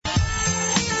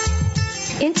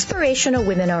Inspirational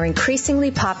women are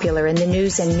increasingly popular in the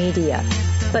news and media,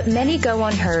 but many go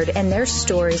unheard and their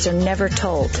stories are never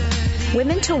told.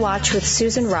 Women to Watch with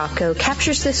Susan Rocco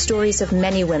captures the stories of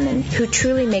many women who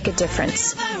truly make a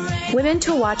difference. Women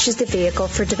to Watch is the vehicle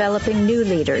for developing new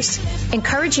leaders,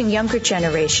 encouraging younger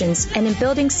generations, and in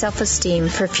building self-esteem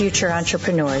for future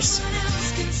entrepreneurs.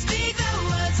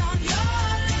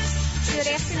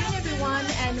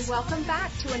 Welcome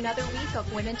back to another week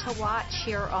of Women to Watch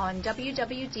here on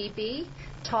WWDB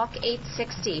Talk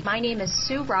 860. My name is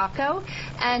Sue Rocco,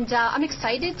 and I'm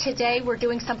excited. Today we're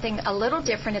doing something a little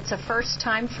different. It's a first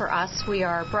time for us. We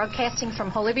are broadcasting from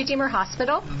Holy Redeemer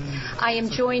Hospital. I am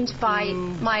joined by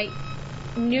my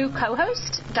new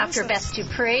co-host, Dr. Beth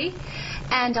Dupree,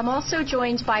 and I'm also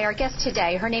joined by our guest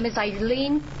today. Her name is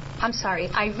Irene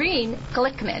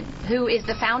Glickman, who is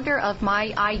the founder of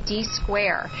My ID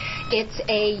Square. It's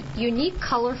a unique,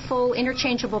 colorful,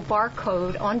 interchangeable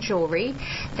barcode on jewelry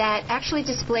that actually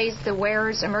displays the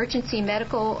wearer's emergency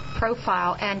medical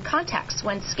profile and contacts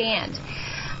when scanned.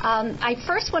 I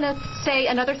first want to say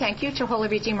another thank you to Holy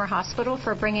Redeemer Hospital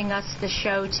for bringing us the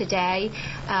show today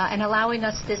and allowing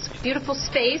us this beautiful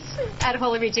space at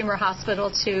Holy Redeemer Hospital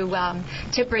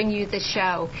to bring you the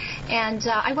show. And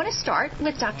I want to start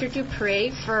with Dr.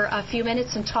 Dupree for a few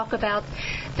minutes and talk about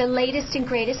the latest and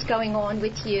greatest going on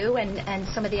with you and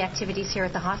some of the activities here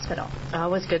at the hospital.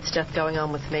 Always good stuff going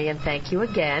on with me, and thank you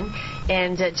again.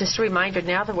 And just a reminder,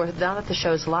 now that the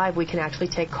show's live, we can actually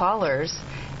take callers.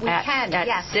 We can,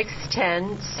 yes.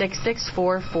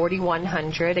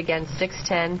 610-664-4100. Again,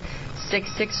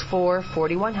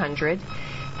 610-664-4100.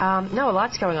 No, a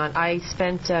lot's going on. I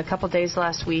spent a couple days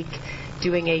last week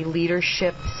doing a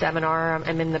leadership seminar.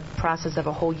 I'm in the process of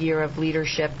a whole year of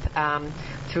leadership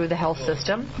through the health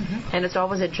system, and it's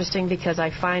always interesting because I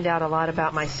find out a lot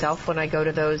about myself when I go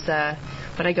to those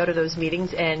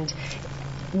meetings, and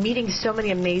meeting so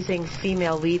many amazing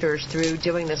female leaders through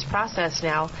doing this process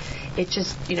now, it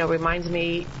just, reminds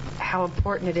me how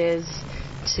important it is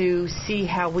to see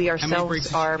how we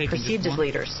ourselves are perceived as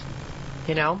leaders,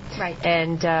 Right.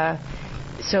 And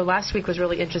so last week was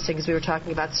really interesting because we were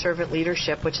talking about servant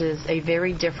leadership, which is a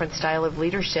very different style of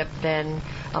leadership than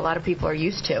a lot of people are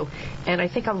used to. And I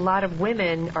think a lot of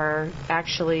women are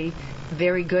actually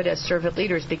very good as servant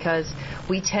leaders because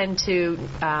we tend to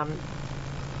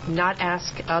not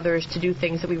ask others to do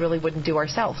things that we really wouldn't do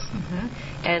ourselves.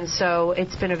 And so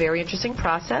it's been a very interesting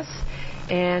process.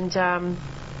 And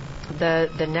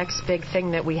the next big thing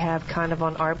that we have kind of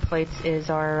on our plates is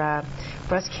our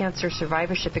breast cancer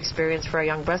survivorship experience for our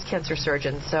young breast cancer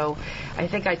surgeons. So I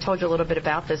think I told you a little bit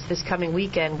about this. This coming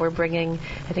weekend, we're bringing,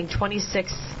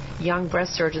 26 young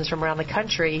breast surgeons from around the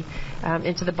country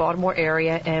into the Baltimore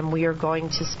area, and we are going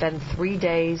to spend 3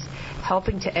 days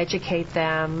helping to educate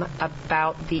them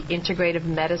about the integrative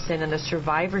medicine and the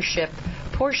survivorship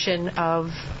portion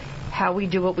of how we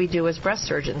do what we do as breast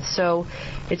surgeons. So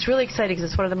it's really exciting because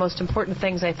it's one of the most important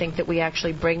things I think that we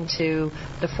actually bring to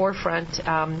the forefront.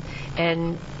 And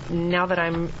now that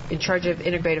I'm in charge of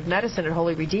integrative medicine at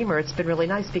Holy Redeemer, it's been really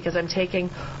nice because I'm taking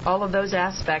all of those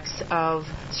aspects of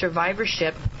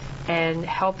survivorship and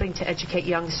helping to educate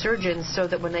young surgeons so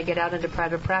that when they get out into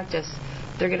private practice,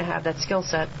 they're going to have that skill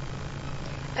set.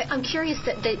 I'm curious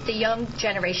that the young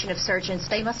generation of surgeons,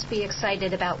 they must be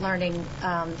excited about learning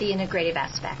the integrative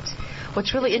aspect.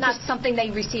 What's really it's not something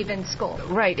they receive in school.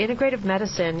 Right. Integrative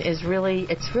medicine is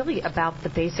really about the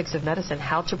basics of medicine,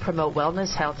 how to promote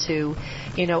wellness, how to,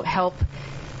 help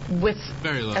with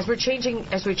as we're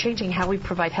changing how we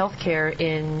provide health care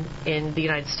in the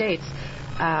United States,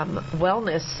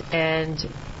 wellness and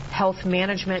health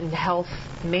management and health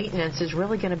maintenance is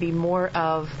really going to be more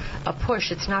of a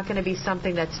push. It's not going to be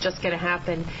something that's just going to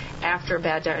happen after a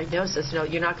bad diagnosis. No,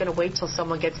 you're not going to wait till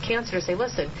someone gets cancer to say,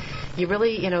 listen, you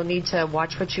really, need to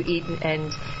watch what you eat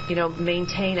and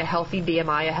maintain a healthy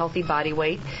BMI, a healthy body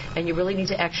weight, and you really need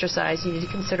to exercise. You need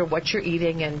to consider what you're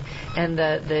eating and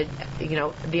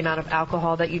the amount of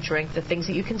alcohol that you drink, the things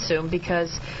that you consume,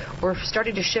 because we're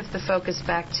starting to shift the focus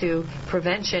back to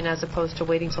prevention as opposed to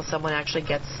waiting till someone actually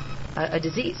gets a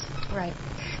disease. Right.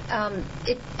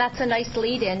 That's a nice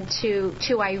lead-in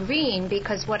to Irene,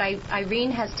 because what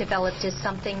Irene has developed is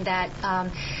something that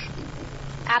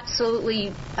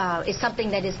absolutely is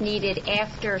something that is needed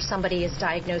after somebody is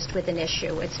diagnosed with an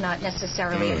issue. It's not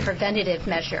necessarily a preventative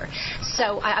measure.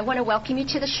 So I want to welcome you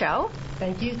to the show.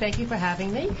 Thank you. Thank you for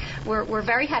having me. We're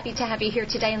very happy to have you here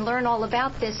today and learn all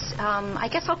about this. I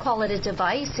guess I'll call it a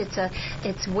device.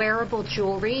 It's wearable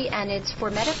jewelry, and it's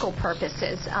for medical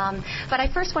purposes. But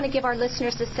I first want to give our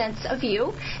listeners a sense of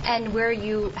you and where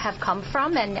you have come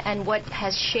from and what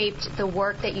has shaped the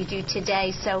work that you do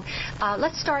today. So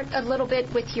let's start a little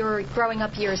bit with your growing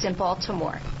up years in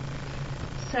Baltimore.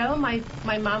 So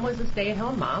my mom was a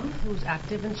stay-at-home mom who was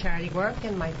active in charity work,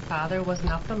 and my father was an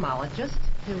ophthalmologist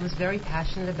who was very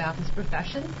passionate about his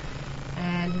profession,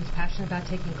 and he was passionate about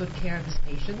taking good care of his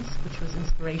patients, which was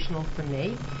inspirational for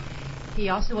me. He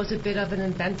also was a bit of an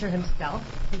inventor himself.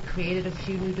 He created a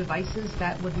few new devices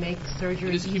that would make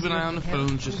surgery Just keep an eye on the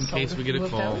phones just in case we get a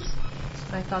call.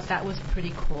 I thought that was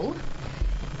pretty cool.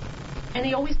 And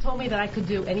he always told me that I could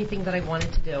do anything that I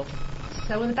wanted to do.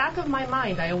 So in the back of my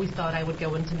mind, I always thought I would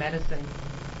go into medicine.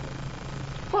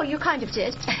 Well, you kind of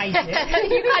did. I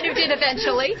did. You kind of did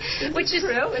eventually, which is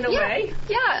true in a way.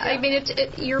 Yeah, I mean,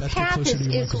 your path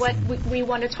is what we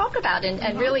want to talk about,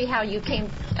 and really how you came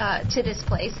to this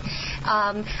place.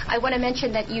 I want to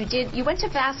mention that you went to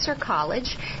Vassar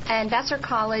College, and Vassar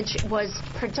College was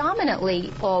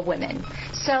predominantly all women.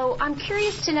 So I'm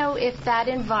curious to know if that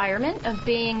environment of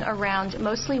being around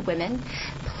mostly women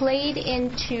played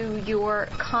into your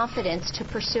confidence to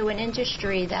pursue an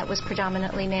industry that was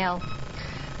predominantly male.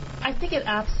 I think it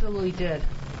absolutely did.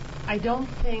 I don't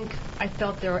think I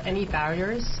felt there were any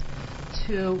barriers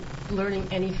to learning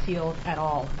any field at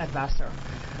all at Vassar.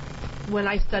 When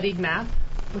I studied math,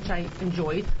 which I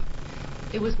enjoyed,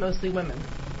 it was mostly women.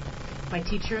 My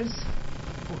teachers,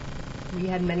 we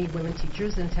had many women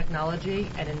teachers in technology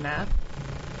and in math,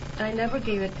 and I never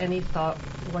gave it any thought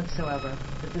whatsoever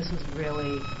that this was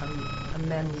really a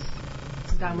men's,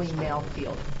 predominantly male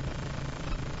field.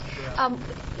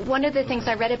 One of the things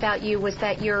I read about you was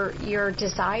that your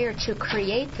desire to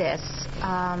create this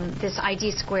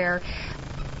ID Square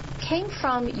came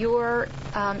from your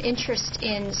interest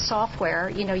in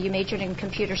software. You know, you majored in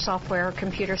computer software or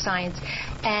computer science,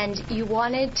 and you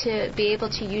wanted to be able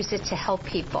to use it to help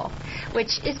people,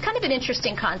 which is kind of an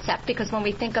interesting concept because when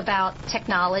we think about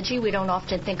technology, we don't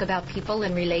often think about people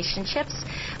and relationships.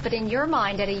 But in your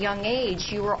mind, at a young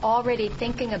age, you were already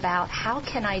thinking about how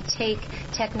can I take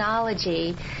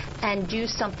technology and do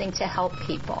something to help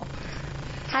people.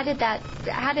 How did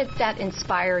that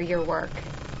inspire your work?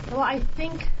 Well, I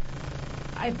think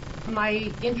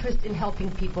my interest in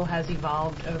helping people has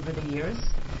evolved over the years.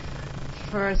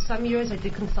 For some years, I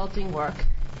did consulting work,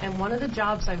 and one of the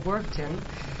jobs I worked in,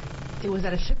 it was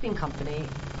at a shipping company,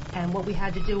 and what we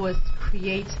had to do was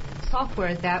create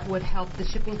software that would help the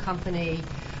shipping company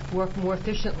work more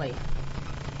efficiently.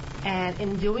 And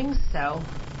in doing so,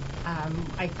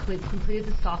 I completed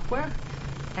the software,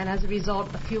 and as a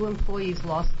result, a few employees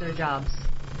lost their jobs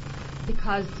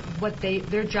because what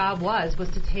their job was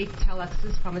to take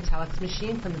telexes from a telex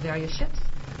machine from the various ships,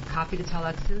 copy the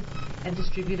telexes, and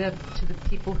distribute it to the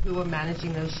people who were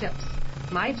managing those ships.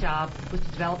 My job was to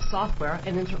develop software,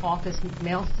 an inter-office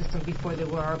mail system before there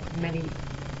were many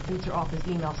inter-office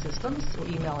email systems, or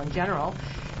email in general,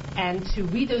 and to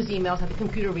read those emails, have the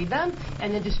computer read them,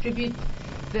 and then distribute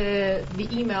the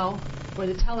email or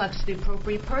the telex to the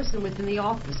appropriate person within the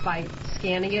office by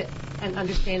scanning it and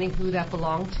understanding who that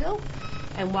belonged to.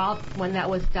 And when that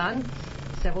was done,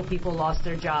 several people lost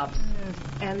their jobs.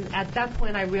 Mm-hmm. And at that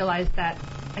point, I realized that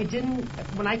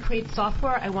when I create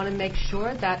software, I want to make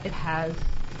sure that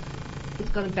it's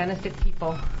going to benefit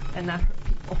people and not hurt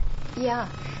people. Yeah,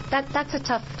 that's a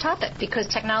tough topic because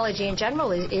technology in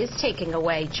general is taking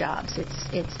away jobs.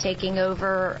 It's taking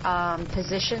over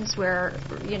positions where,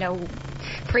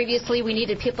 previously we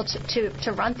needed people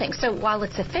to run things. So while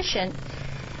it's efficient,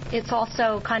 it's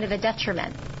also kind of a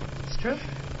detriment. It's true.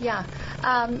 Yeah.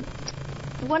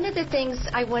 One of the things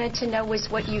I wanted to know was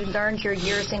what you learned your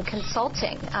years in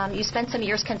consulting. You spent some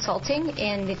years consulting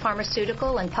in the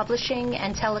pharmaceutical and publishing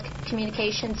and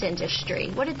telecommunications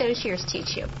industry. What did those years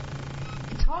teach you?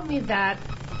 It taught me that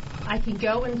I can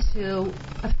go into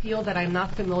a field that I'm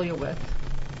not familiar with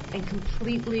and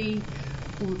completely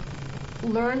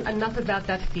learn enough about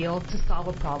that field to solve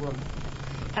a problem.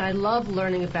 And I love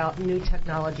learning about new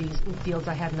technologies in fields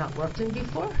I have not worked in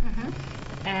before.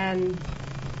 Mm-hmm. And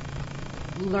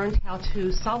learned how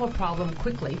to solve a problem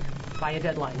quickly by a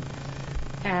deadline.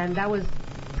 And that was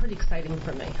pretty exciting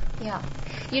for me. Yeah.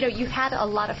 You've had a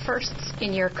lot of firsts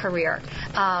in your career,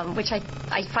 which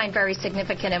I find very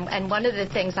significant. And one of the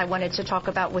things I wanted to talk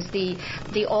about was the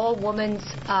all-women's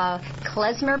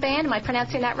klezmer band. Am I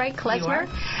pronouncing that right? Klezmer?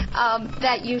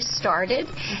 that you started.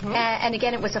 And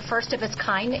again, it was a first of its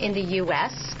kind in the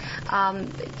U.S.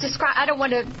 I don't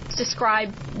want to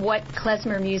describe what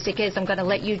klezmer music is. I'm going to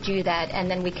let you do that, and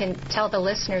then we can tell the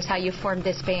listeners how you formed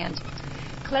this band.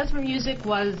 Klezmer music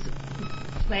was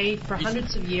played for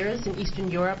hundreds of years in Eastern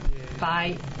Europe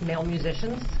by male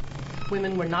musicians.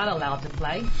 Women were not allowed to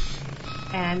play,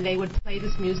 and they would play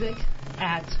this music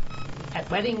at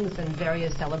weddings and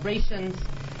various celebrations.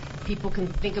 People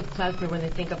can think of klezmer when they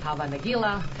think of Hava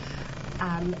Nagila,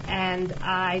 and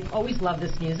I've always loved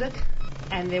this music.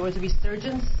 And there was a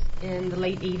resurgence in the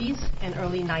late 80s and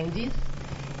early 90s.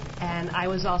 And I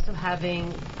was also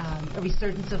having a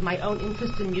resurgence of my own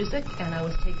interest in music. And I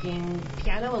was taking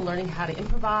piano and learning how to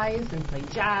improvise and play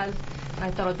jazz. And I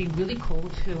thought it would be really cool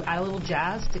to add a little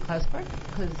jazz to klezmer,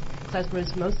 because klezmer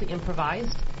is mostly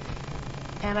improvised.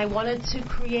 And I wanted to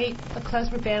create a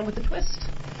klezmer band with a twist.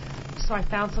 So I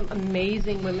found some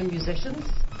amazing women musicians.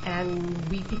 And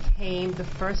we became the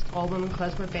first all-women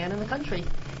klezmer band in the country.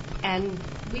 And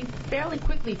we fairly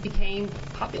quickly became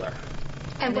popular.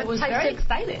 And it was very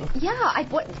exciting. Yeah.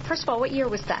 First of all, what year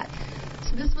was that?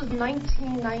 So this was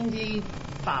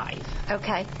 1995.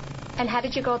 Okay. And how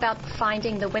did you go about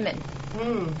finding the women?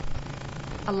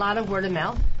 A lot of word of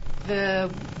mouth. The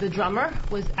drummer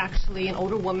was actually an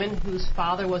older woman whose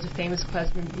father was a famous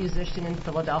klezmer musician in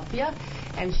Philadelphia.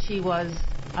 And she was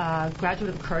a graduate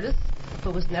of Curtis,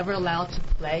 but was never allowed to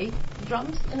play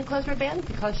drums in a klezmer band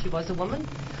because she was a woman.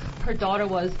 Her daughter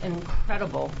was an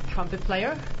incredible trumpet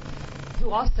player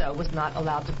who also was not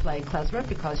allowed to play klezmer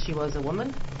because she was a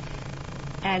woman.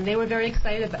 And they were very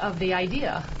excited of the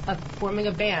idea of forming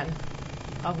a band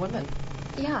of women.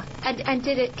 Yeah. And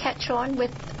did it catch on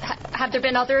with, have there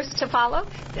been others to follow?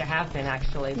 There have been,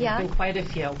 actually. Yeah. There's been quite a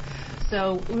few.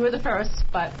 So we were the first,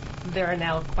 but there are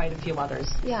now quite a few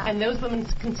others. Yeah. And those women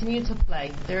continue to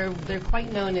play. They're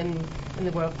quite known in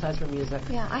the world of klezmer music.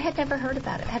 Yeah, I had never heard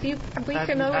about it. Are we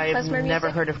familiar with klezmer music? I've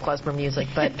never heard of klezmer music,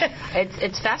 but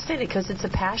it's fascinating because it's a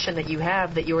passion that you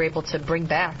have that you were able to bring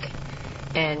back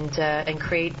and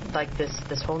create like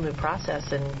this whole new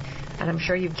process. And I'm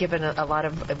sure you've given a lot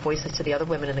of voices to the other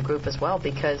women in the group as well,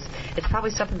 because it's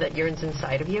probably something that yearns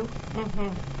inside of you.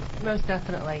 Most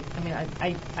definitely. I mean,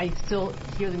 I still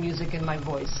hear the music in my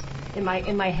voice, in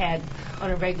my head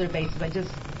on a regular basis.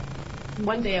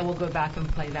 One day I will go back and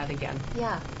play that again.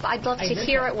 Yeah, I'd love to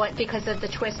hear it because of the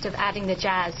twist of adding the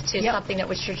jazz to something that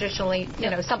was traditionally,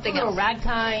 something else. A little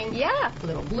ragtime. Yeah. A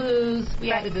little blues. We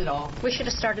added it all. We should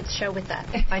have started the show with that.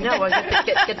 I know.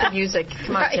 Get the music.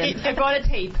 Come on, Tim. I brought a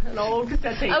tape, an old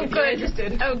cassette tape. Oh, if good. you're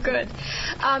interested. Oh, good.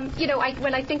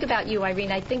 When I think about you,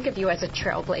 Irene, I think of you as a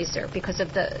trailblazer because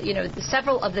of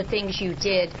several of the things you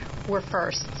did were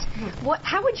firsts.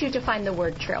 How would you define the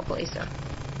word trailblazer?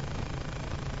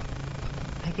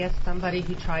 I guess somebody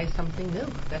who tries something new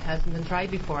that hasn't been tried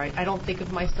before. I don't think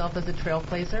of myself as a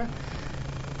trailblazer.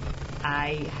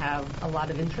 I have a lot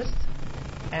of interests,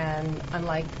 and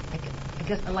unlike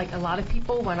a lot of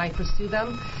people, when I pursue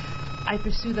them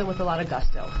with a lot of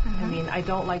gusto. I mean, I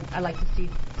like to see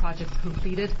projects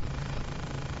completed,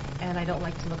 and I don't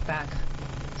like to look back.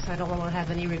 So I don't want to have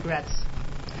any regrets.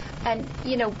 And,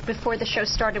 before the show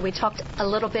started, we talked a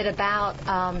little bit about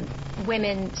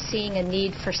women seeing a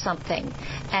need for something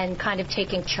and kind of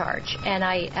taking charge. And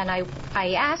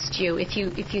I asked you if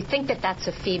you think that that's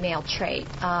a female trait.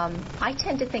 I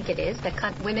tend to think it is,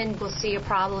 that women will see a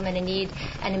problem and a need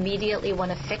and immediately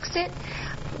want to fix it.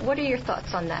 What are your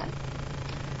thoughts on that?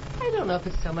 I don't know if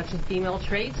it's so much a female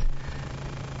trait.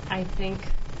 I think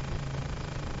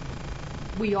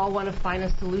we all want to find a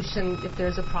solution if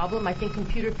there's a problem. I think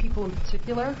computer people in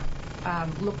particular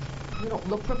we don't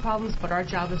look for problems, but our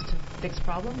job is to fix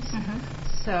problems.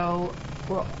 So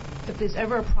if there's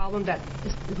ever a problem that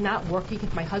is not working,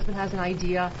 if my husband has an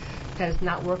idea that is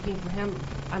not working for him,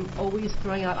 I'm always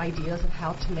throwing out ideas on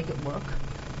how to make it work.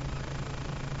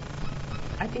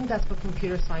 I think that's what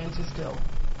computer scientists do.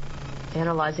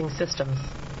 Analyzing systems.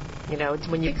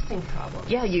 When you fixing problems.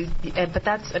 Yeah, but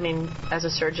that's, as a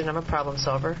surgeon, I'm a problem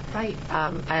solver. Right.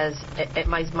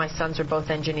 My sons are both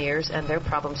engineers, and they're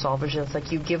problem solvers. And it's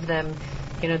like you give them,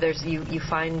 you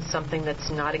find something that's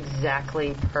not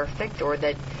exactly perfect or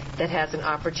that has an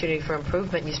opportunity for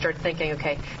improvement. And you start thinking,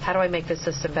 okay, how do I make this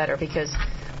system better? Because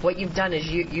what you've done is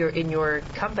you're in your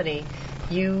company,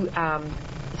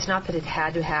 it's not that it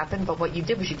had to happen, but what you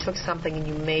did was you took something and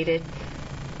you made it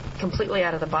completely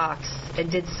out of the box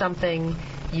and did something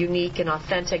unique and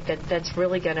authentic that's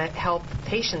really going to help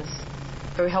patients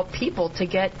or help people to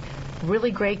get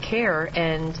really great care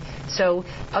and So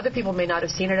other people may not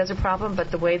have seen it as a problem,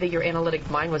 but the way that your analytic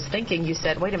mind was thinking, you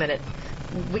said, wait a minute,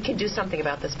 we can do something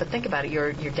about this. But think about it.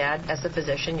 Your dad as a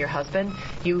physician, your husband,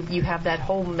 you have that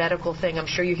whole medical thing. I'm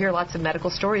sure you hear lots of medical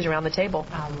stories around the table.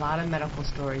 A lot of medical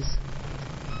stories.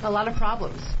 A lot of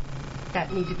problems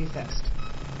that need to be fixed.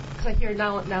 Because I hear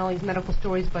not only medical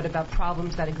stories, but about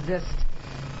problems that exist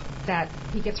that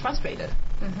he gets frustrated.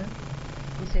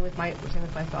 Mm-hmm. Same with my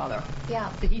father.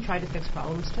 Yeah. But he tried to fix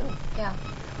problems too. Yeah.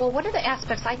 Well, one of the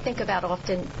aspects I think about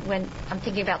often when I'm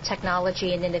thinking about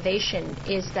technology and innovation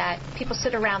is that people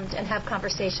sit around and have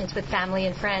conversations with family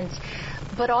and friends,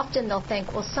 but often they'll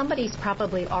think, well, somebody's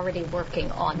probably already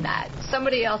working on that.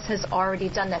 Somebody else has already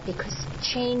done that, because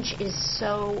change is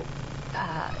so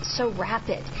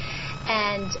rapid.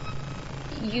 And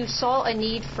you saw a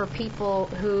need for people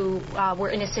who were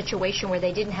in a situation where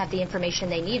they didn't have the information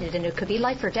they needed, and it could be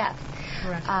life or death.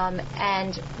 Correct.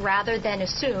 And rather than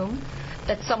assume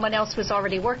that someone else was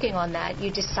already working on that,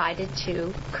 you decided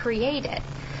to create it.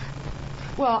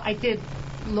 Well, I did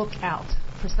look out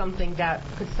for something that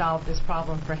could solve this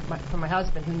problem for my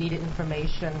husband, who needed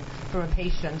information from a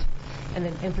patient, and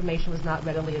the information was not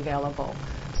readily available.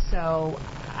 So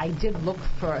I did look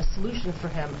for a solution for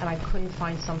him, and I couldn't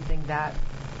find something that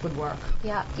would work.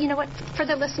 Yeah. You know what? For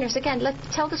the listeners, again, let's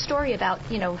tell the story about,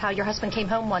 how your husband came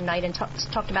home one night and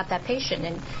talked about that patient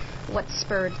and what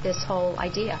spurred this whole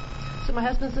idea. So my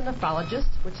husband's a nephrologist,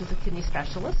 which is a kidney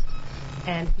specialist,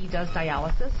 and he does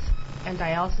dialysis. And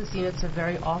dialysis units are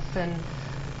very often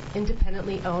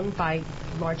independently owned by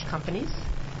large companies.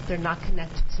 They're not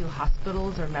connected to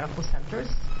hospitals or medical centers.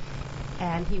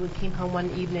 And he came home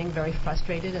one evening very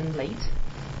frustrated and late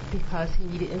because he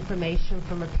needed information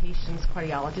from a patient's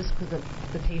cardiologist, because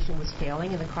the patient was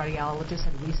failing, and the cardiologist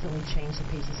had recently changed the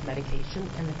patient's medication,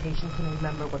 and the patient couldn't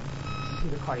remember who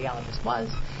the cardiologist was.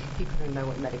 He couldn't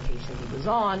remember what medication he was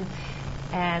on.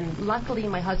 And luckily,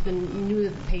 my husband knew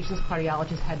that the patient's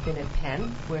cardiologist had been at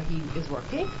Penn, where he is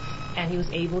working, and he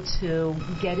was able to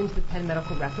get into the Penn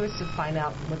medical records to find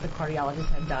out what the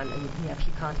cardiologist had done, and he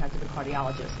actually contacted the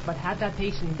cardiologist. But had that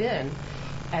patient been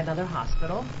at another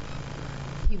hospital,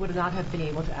 he would not have been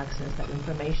able to access that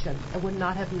information and would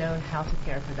not have known how to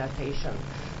care for that patient.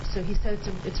 So he said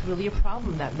it's really a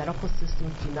problem that medical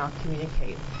systems do not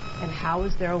communicate. And how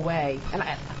is there a way? And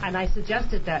I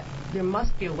suggested that there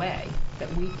must be a way that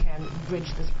we can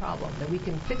bridge this problem, that we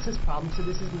can fix this problem so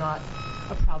this is not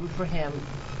a problem for him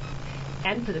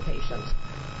and for the patient.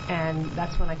 And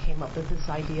that's when I came up with this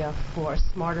idea for a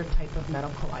smarter type of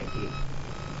medical ID.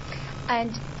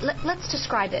 And let's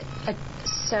describe it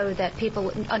so that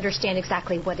people understand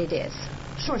exactly what it is.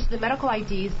 Sure. So the medical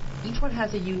IDs, each one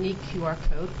has a unique QR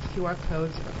code. QR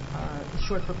codes are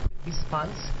short for quick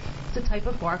response. It's a type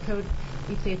of barcode.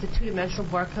 We'd say it's a two-dimensional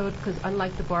barcode because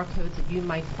unlike the barcodes that you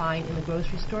might find in the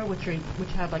grocery store, which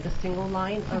have like a single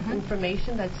line of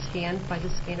information that's scanned by the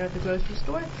scanner at the grocery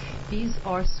store, these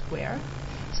are square.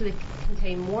 So they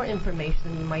contain more information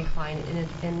than you might find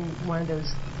in one of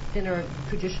those thinner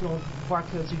traditional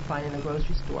barcodes you find in a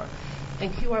grocery store.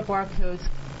 And QR barcodes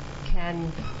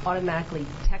can automatically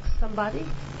text somebody.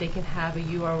 They can have a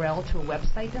URL to a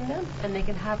website in them, and they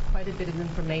can have quite a bit of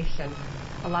information.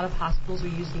 A lot of hospitals are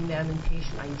using them in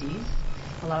patient IDs.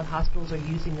 A lot of hospitals are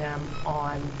using them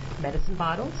on medicine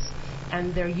bottles,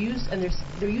 and they're used in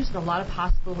a lot of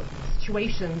hospital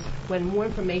situations when more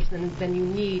information than you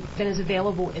need, than is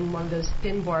available in one of those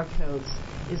thin barcodes,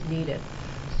 is needed.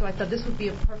 So I thought this would be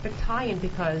a perfect tie-in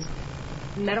because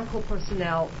medical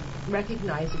personnel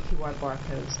recognize the QR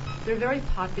barcodes. They're very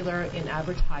popular in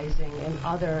advertising and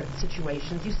other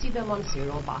situations. You see them on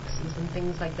cereal boxes and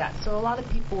things like that. So a lot of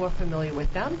people are familiar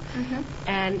with them.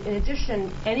 And in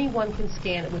addition, anyone can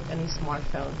scan it with any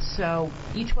smartphone. So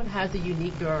each one has a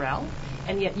unique URL,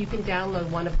 and yet you can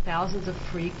download one of thousands of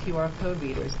free QR code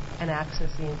readers and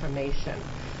access the information.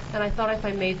 And I thought if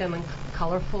I made them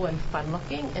colorful and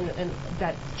fun-looking, and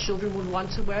that children would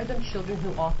want to wear them, children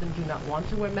who often do not want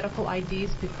to wear medical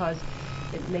IDs because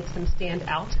it makes them stand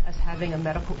out as having a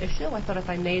medical issue. I thought if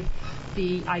I made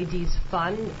the IDs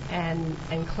fun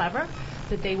and clever,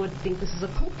 that they would think this is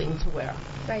a cool thing to wear.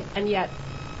 Right. And yet,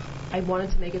 I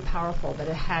wanted to make it powerful, that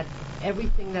it had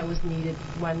everything that was needed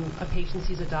when a patient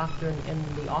sees a doctor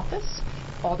in the office,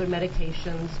 all their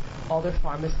medications, all their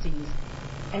pharmacies,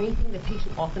 anything the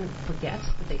patient often forgets,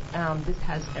 that this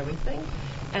has everything.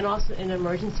 And also in an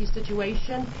emergency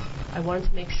situation, I wanted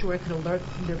to make sure it could alert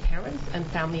their parents and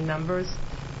family members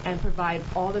and provide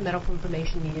all the medical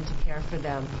information needed to care for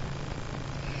them.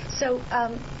 So,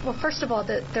 well, first of all,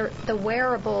 the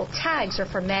wearable tags are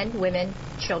for men, women,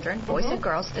 children, boys and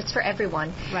girls. It's for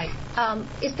everyone. Right.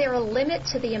 Is there a limit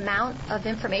to the amount of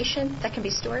information that can be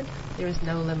stored? There is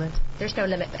no limit. There's no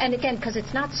limit. And again, because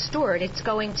it's not stored, it's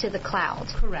going to the cloud.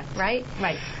 Correct. Right?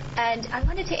 Right. And I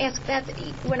wanted to ask that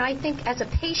when I think as a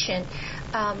patient,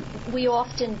 we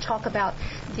often talk about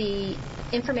the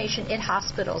information in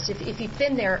hospitals. If you've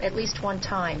been there at least one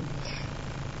time,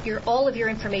 all of your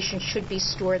information should be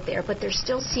stored there, but there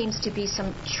still seems to be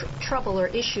some trouble or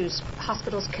issues.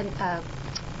 Hospitals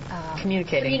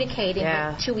communicating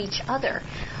to each other.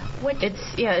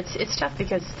 It's tough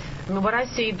because what I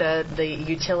see the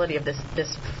utility of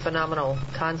this phenomenal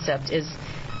concept is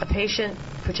a patient,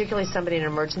 particularly somebody in an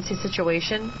emergency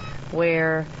situation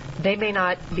where they may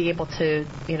not be able to,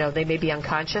 they may be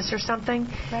unconscious or something.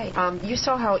 Right. You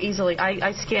saw how easily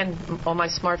I scanned on my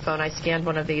smartphone. I scanned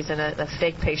one of these, and a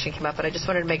fake patient came up. But I just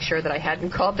wanted to make sure that I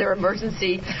hadn't called their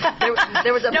emergency.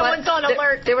 There was a one's on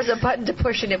alert. There was a button to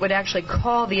push, and it would actually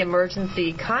call the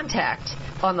emergency contact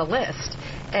on the list.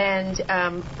 And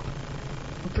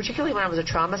particularly when I was a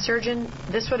trauma surgeon,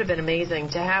 this would have been amazing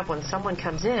to have when someone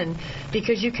comes in,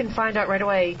 because you can find out right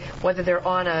away whether they're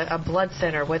on a blood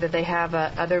thinner, whether they have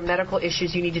other medical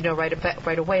issues you need to know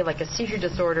right away, like a seizure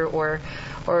disorder or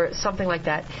something like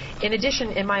that. In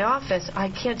addition, in my office, I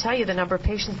can't tell you the number of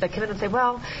patients that come in and say,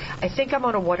 well, I think I'm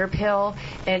on a water pill,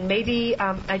 and maybe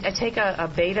I take a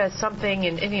beta something,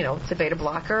 and it's a beta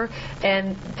blocker,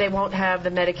 and they won't have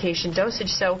the medication dosage.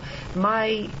 So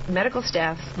my medical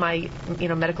staff, my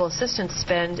medical assistants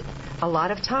spend a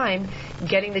lot of time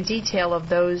getting the detail of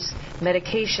those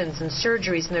medications and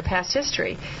surgeries and their past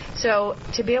history. So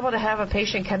to be able to have a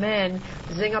patient come in,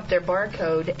 zing up their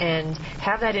barcode, and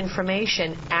have that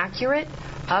information accurate,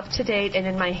 up to date, and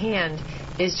in my hand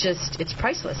is it's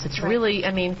priceless. It's really,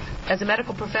 as a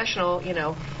medical professional,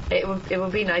 it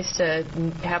would be nice to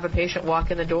have a patient walk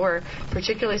in the door,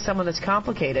 particularly someone that's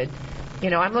complicated.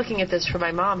 I'm looking at this for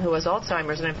my mom who has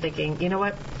Alzheimer's, and I'm thinking, you know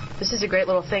what? This is a great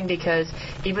little thing, because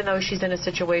even though she's in a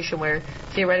situation where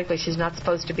theoretically she's not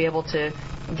supposed to be able to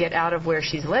get out of where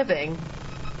she's living,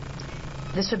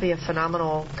 this would be a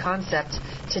phenomenal concept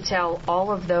to tell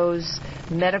all of those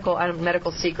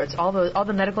medical secrets, all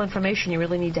the medical information you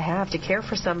really need to have to care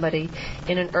for somebody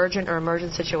in an urgent or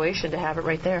emergent situation, to have it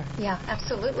right there. Yeah,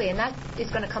 absolutely. And that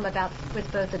is going to come about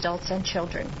with both adults and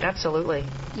children. Absolutely.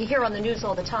 You hear on the news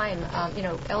all the time,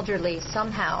 elderly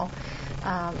somehow,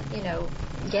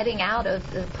 getting out of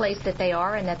the place that they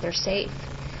are and that they're safe.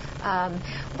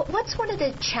 What's one of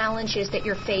the challenges that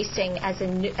you're facing as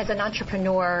an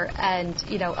entrepreneur and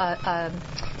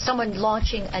someone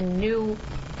launching a new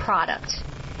product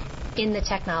in the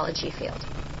technology field?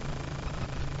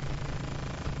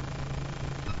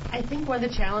 I think one of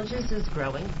the challenges is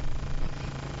growing,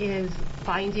 is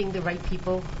finding the right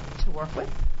people to work with.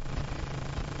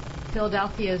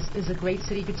 Philadelphia is a great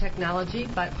city for technology,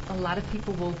 but a lot of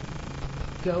people will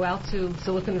go out to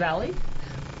Silicon Valley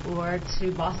or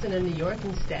to Boston and New York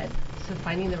instead. So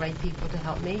finding the right people to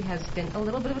help me has been a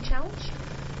little bit of a challenge.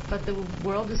 But the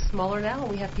world is smaller now,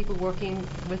 and we have people working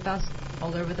with us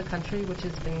all over the country, which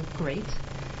has been great.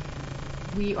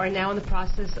 We are now in the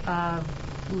process of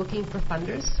looking for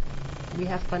funders. We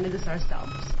have funded this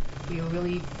ourselves. We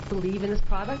really believe in this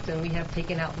product, and we have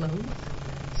taken out loans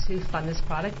to fund this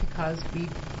product because we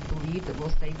believe it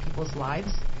will save people's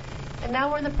lives. And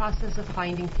now we're in the process of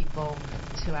finding people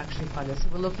to actually fund this. So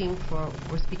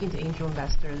we're speaking to angel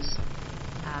investors,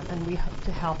 and we hope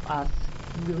to help us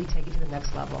really take it to the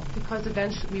next level. Because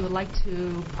eventually we would like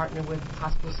to partner with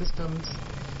hospital systems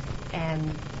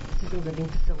and assisted living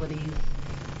facilities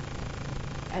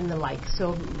and the like.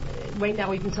 So right now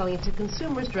we've been selling it to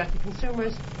consumers, direct to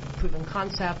consumers, proven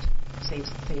concept,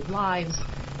 save lives.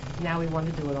 Now we want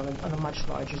to do it on a much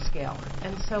larger scale.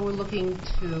 And so we're looking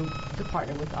to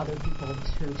partner with other people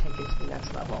to take it to the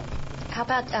next level. How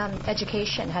about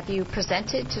education? Have you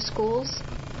presented to schools?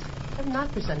 I have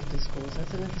not presented to schools.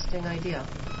 That's an interesting idea.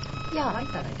 Yeah. I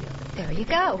like that idea. There you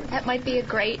go. That might be a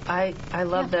great... I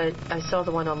love that. I saw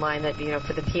the one online that,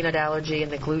 for the peanut allergy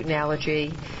and the gluten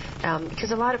allergy. Because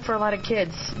for a lot of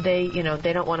kids, they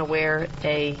don't want to wear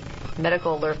a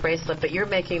medical alert bracelet, but you're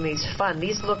making these fun.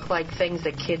 These look like things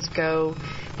that kids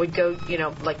would go,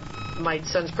 like my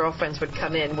son's girlfriends would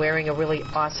come in wearing a really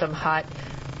awesome, hot,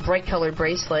 bright-colored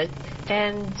bracelet,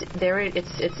 and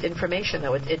it's information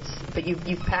though. But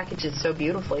you've packaged it so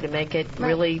beautifully to make it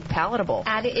really palatable.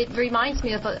 It reminds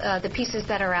me of the pieces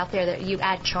that are out there that you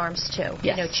add charms to.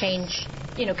 Yes. Change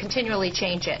continually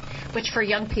change it. Which for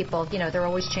young people, they're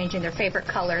always changing their favorite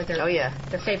color,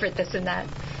 their favorite this and that.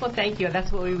 Well, thank you.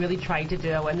 That's what we really tried to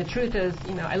do. And the truth is,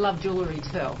 I love jewelry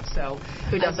too. So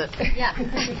who doesn't? Yeah.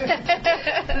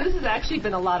 So this has actually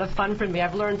been a lot of fun for me.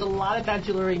 I've learned a lot about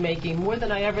jewelry making, more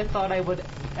than I ever thought I would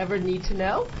ever need to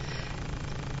know.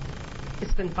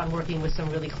 It's been fun working with some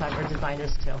really clever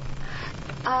designers too.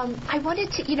 I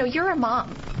wanted to, you're a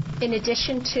mom in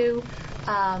addition to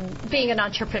being an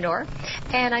entrepreneur,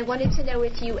 and I wanted to know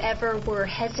if you ever were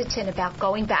hesitant about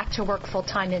going back to work full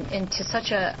time into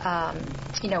such a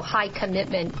high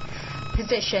commitment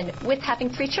position with having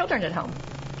 3 children at home.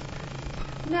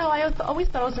 No, I always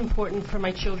thought it was important for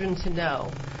my children to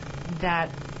know that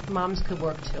moms could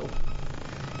work too.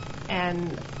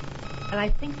 And I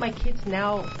think my kids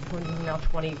now, who are now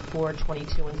 24,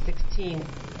 22, and 16,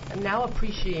 now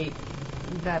appreciate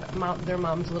that their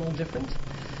mom's a little different.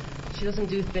 She doesn't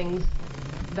do things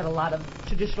that a lot of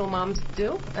traditional moms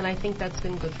do, and I think that's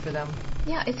been good for them.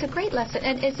 Yeah, it's a great lesson.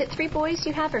 And is it 3 boys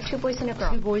you have, or 2 boys and a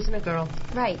girl? 2 boys and a girl.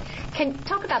 Right. Can you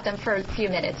talk about them for a few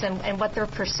minutes and what they're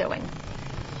pursuing?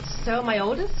 So my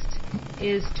oldest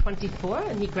is 24,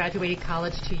 and he graduated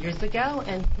college 2 years ago,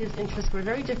 and his interests were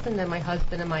very different than my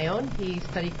husband and my own. He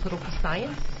studied political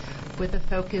science with a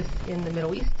focus in the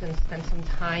Middle East and spent some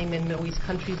time in Middle East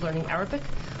countries learning Arabic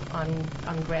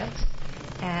on grants.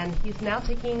 And he's now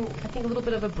taking, I think, a little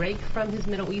bit of a break from his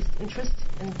Middle East interest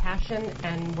and passion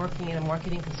and working in a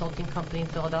marketing consulting company in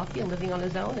Philadelphia and living on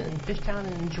his own in Fishtown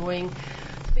and enjoying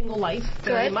single life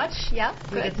very much. Yeah,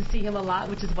 we get to see him a lot,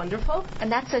 which is wonderful. And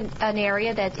that's an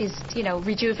area that is,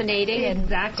 rejuvenating and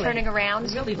turning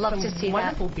around. Really love to see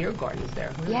wonderful beer gardens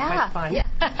there. Really quite fun. Yeah.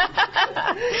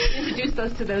 Introduced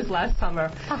us to those last summer.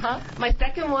 My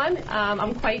second one,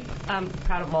 I'm quite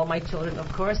proud of all my children,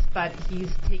 of course, but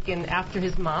he's taken after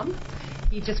his mom.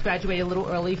 He just graduated a little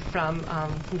early from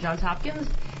Johns Hopkins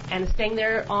and is staying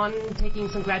there on taking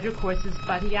some graduate courses,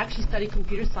 but he actually studied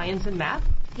computer science and math.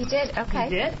 He did, okay.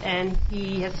 He did, and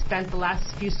he has spent the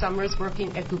last few summers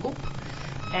working at Google.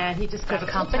 And he just got a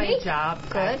full-time job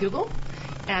at Google,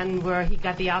 and where he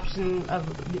got the option of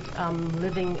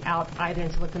living out either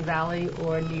in Silicon Valley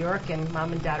or New York, and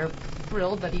Mom and Dad are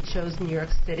thrilled that he chose New York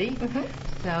City.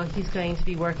 So he's going to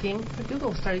be working for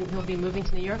Google. He'll be moving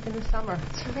to New York in the summer.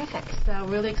 Terrific. So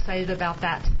really excited about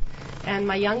that. And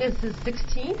my youngest is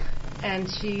 16. And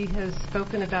she has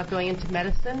spoken about going into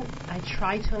medicine. I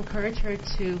try to encourage her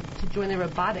to join the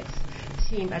robotics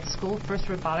team at school, First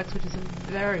Robotics, which is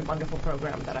a very wonderful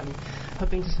program that I'm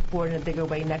hoping to support in a bigger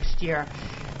way next year,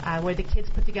 where the kids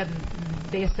put together,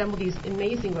 they assemble these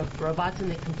amazing robots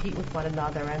and they compete with one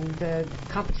another, and the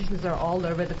competitions are all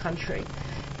over the country.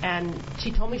 And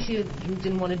she told me she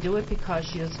didn't want to do it because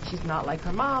she's not like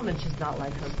her mom and she's not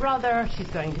like her brother. She's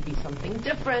going to be something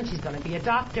different. She's going to be a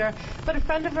doctor. But a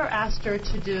friend of her asked her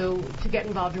to get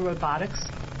involved in robotics.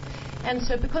 And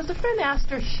so because the friend asked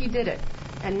her, she did it.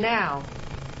 And now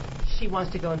she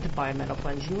wants to go into biomedical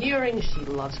engineering. She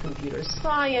loves computer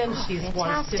science. She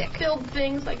wants to build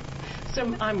things. So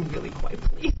I'm really quite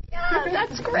pleased. Yeah,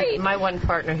 that's great. My one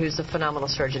partner, who's a phenomenal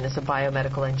surgeon, is a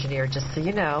biomedical engineer, just so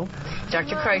you know.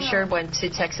 Dr. Kreischer went to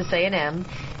Texas A&M,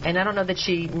 and I don't know that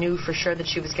she knew for sure that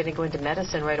she was going to go into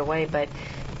medicine right away, but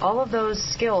all of those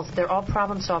skills, they're all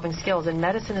problem-solving skills, and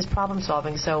medicine is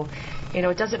problem-solving, so,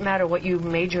 it doesn't matter what you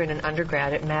major in an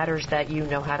undergrad. It matters that you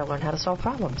know how to learn how to solve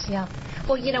problems. Yeah.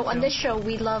 Well, on this show,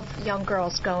 we love young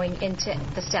girls going into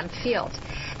the STEM field,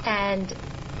 and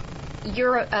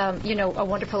you're, a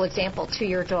wonderful example to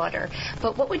your daughter.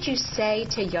 But what would you say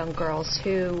to young girls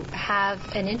who have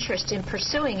an interest in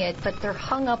pursuing it, but they're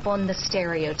hung up on the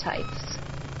stereotypes?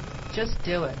 Just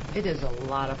do it. It is a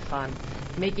lot of fun.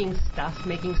 Making stuff,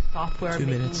 making software,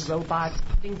 making robots,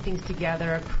 putting things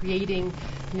together, creating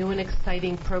new and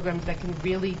exciting programs that can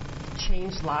really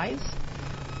change lives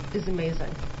is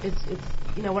amazing. It's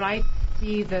when I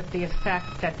see that the effect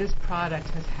that this product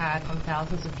has had on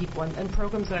thousands of people, and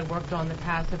programs that I've worked on in the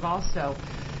past have also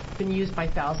been used by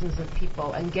thousands of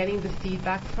people, and getting the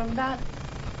feedback from that,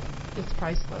 it's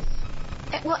priceless.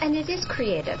 Well, and it is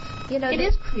creative. It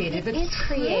is creative. It is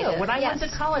creative. When I went to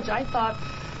college,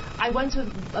 I went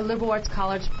to a liberal arts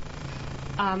college,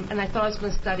 and I thought I was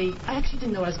going to study. I actually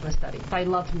didn't know what I was going to study, but I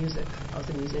loved music. I was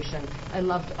a musician. I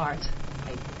loved art.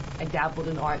 I dabbled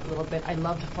in art a little bit. I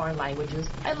loved foreign languages.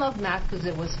 I loved math because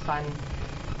it was fun.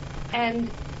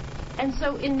 And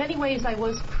so in many ways I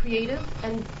was creative,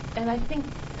 and I think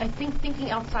thinking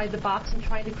outside the box and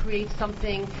trying to create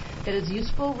something that is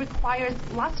useful requires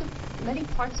lots of many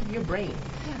parts of your brain.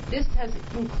 Yeah. This has,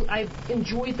 I've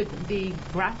enjoyed the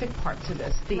graphic parts of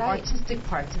this, the artistic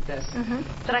parts of this,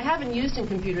 that I haven't used in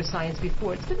computer science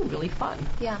before. It's been really fun.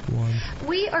 Yeah.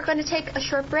 We are going to take a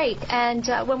short break, and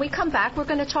when we come back, we're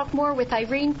going to talk more with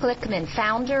Irene Glickman,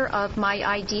 founder of My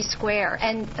ID Square.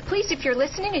 And please, if you're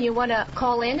listening and you want to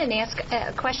call in and ask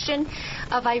a question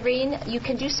of Irene, you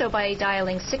can do so by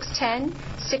dialing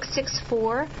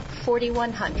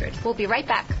 610-664-4100. We'll be right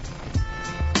back.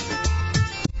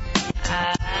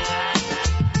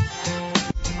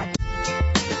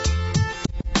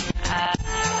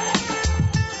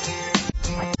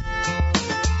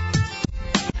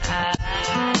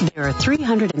 There are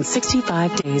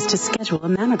 365 days to schedule a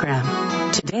mammogram.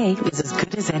 Today is as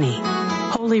good as any.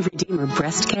 Holy Redeemer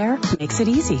Breast Care makes it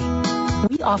easy.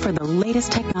 We offer the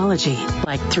latest technology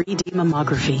like 3D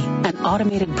mammography and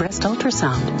automated breast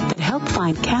ultrasound that help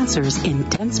find cancers in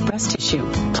dense breast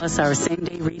tissue. Plus, our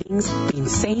same-day readings mean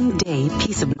same-day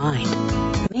peace of mind.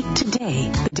 Make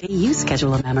today the day you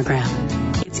schedule a mammogram.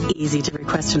 It's easy to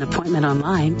request an appointment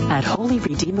online at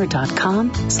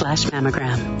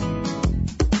holyredeemer.com/mammogram.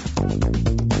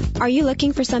 Are you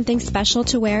looking for something special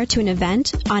to wear to an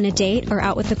event, on a date, or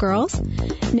out with the girls?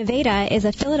 Nevada is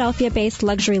a Philadelphia-based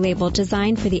luxury label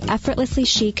designed for the effortlessly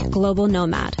chic global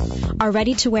nomad. Our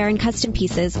ready-to-wear and custom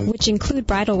pieces, which include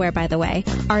bridal wear by the way,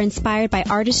 are inspired by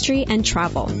artistry and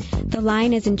travel. The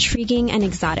line is intriguing and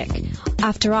exotic.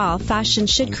 After all, fashion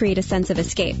should create a sense of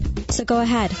escape. So go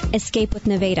ahead, escape with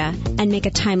Nevada, and make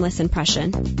a timeless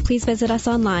impression. Please visit us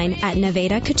online at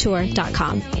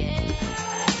nevadacouture.com.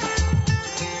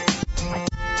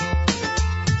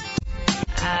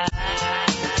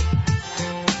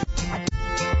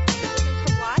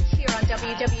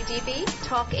 WWDB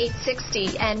Talk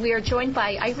 860, and we are joined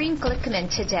by Irene Glickman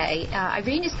today.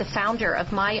 Irene is the founder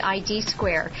of My ID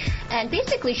Square, and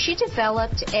basically she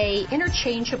developed a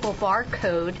interchangeable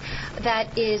barcode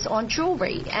that is on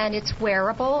jewelry, and it's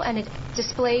wearable, and it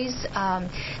displays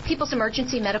people's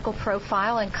emergency medical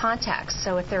profile and contacts.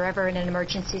 So if they're ever in an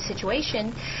emergency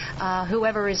situation,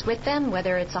 whoever is with them,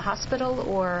 whether it's a hospital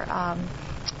or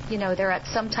they're at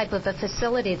some type of a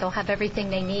facility, they'll have everything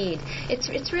they need.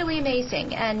 It's really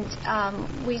amazing. And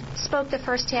we spoke the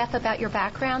first half about your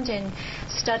background in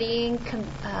studying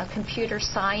computer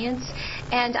science.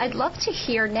 And I'd love to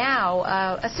hear now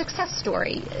a success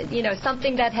story,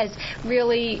 something that has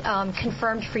really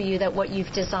confirmed for you that what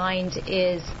you've designed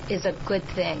is a good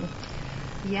thing.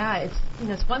 Yeah,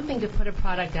 it's one thing to put a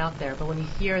product out there, but when you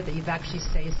hear that you've actually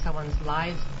saved someone's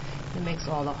lives, it makes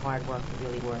all the hard work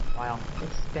really worthwhile.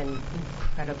 It's been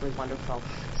incredibly wonderful.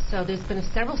 So there's been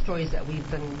several stories that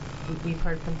we've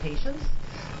heard from patients,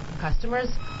 customers.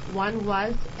 One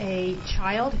was a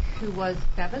child who was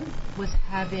 7, who's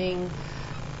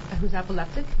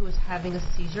epileptic, who was having a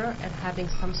seizure and having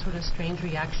some sort of strange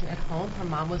reaction at home. Her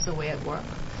mom was away at work.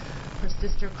 Her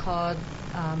sister called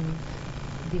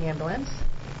the ambulance,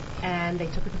 and they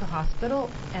took her to the hospital,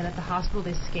 and at the hospital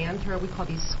they scanned her. We call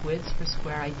these squids for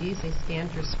square IDs. They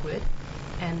scanned her squid,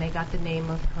 and they got the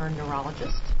name of her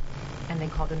neurologist, and they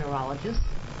called the neurologist,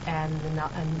 and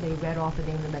they read off the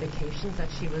name of the medications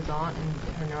that she was on, and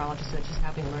her neurologist said she's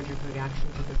having an allergic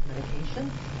reaction to this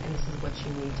medication, and this is what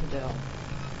you need to do.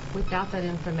 Without that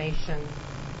information,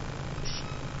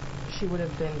 she would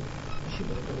have really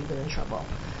been in trouble.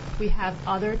 We have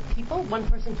other people. One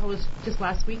person told us just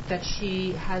last week that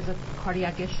she has a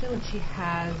cardiac issue and she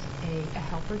has a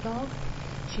helper dog.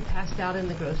 She passed out in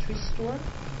the grocery store,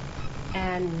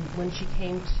 and when she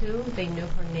came to, they knew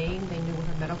her name, they knew what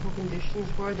her medical conditions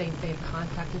were, they had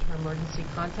contacted her emergency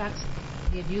contacts.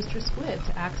 They had used her squid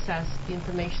to access the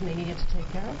information they needed to take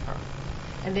care of her.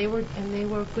 And they were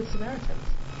good Samaritans.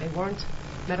 They weren't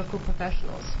medical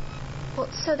professionals. Well,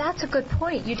 so that's a good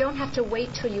point. You don't have to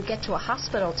wait till you get to a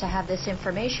hospital to have this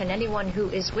information. Anyone who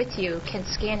is with you can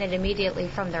scan it immediately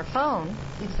from their phone.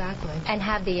 Exactly. And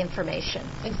have the information.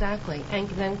 Exactly. And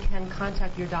then can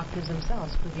contact your doctors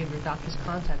themselves, who give your doctor's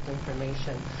contact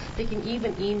information. They can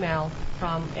even email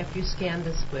from, after you scan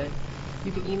the squid,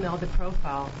 you can email the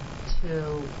profile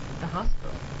to the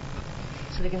hospital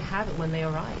so they can have it when they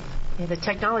arrive. Yeah, the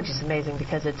technology is amazing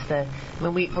because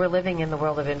we're living in the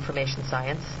world of information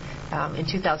science. In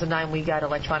 2009, we got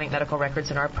electronic medical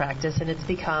records in our practice, and it's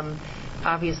become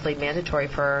obviously mandatory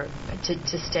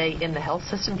to stay in the health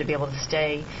system, to be able to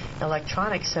stay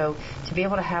electronic. So to be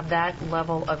able to have that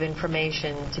level of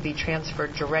information to be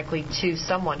transferred directly to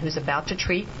someone who's about to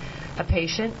treat a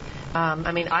patient.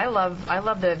 I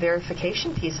love the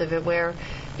verification piece of it, where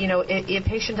a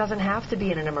patient doesn't have to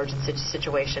be in an emergency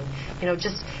situation.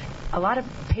 Just a lot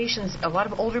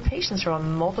of older patients are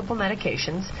on multiple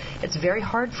medications. It's very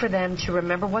hard for them to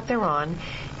remember what they're on,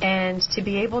 and to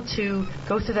be able to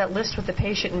go through that list with the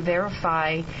patient and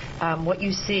verify what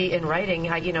you see in writing,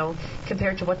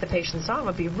 compared to what the patient saw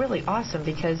would be really awesome,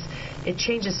 because it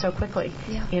changes so quickly.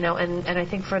 Yeah. And I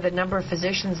think for the number of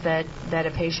physicians that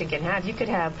a patient can have, you could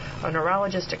have a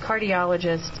neurologist, a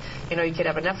cardiologist, you could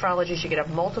have a nephrologist, you could have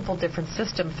multiple different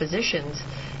system physicians,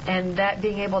 and that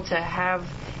being able to have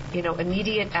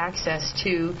immediate access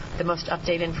to the most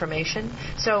updated information.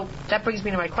 So that brings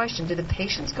me to my question: do the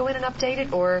patients go in and update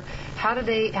it, or how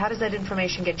does that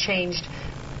information get changed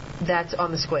that's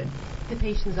on the squid? The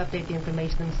patients update the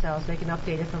information themselves. They can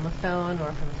update it from a phone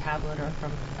or from a tablet or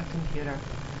from a computer.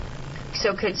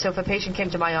 So if a patient came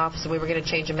to my office and we were going to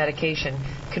change a medication,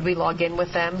 could we log in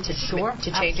with them to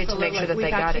change it, to make sure that they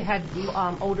got it? We've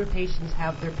actually had older patients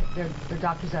have their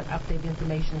doctors that update the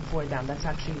information for them.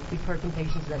 We've heard from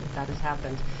patients that has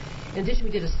happened. In addition,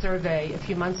 we did a survey a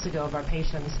few months ago of our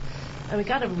patients, and we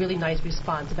got a really nice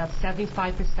response. About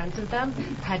 75% of them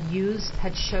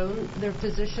had shown their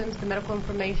physicians the medical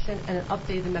information and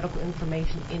updated the medical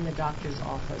information in the doctor's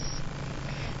office.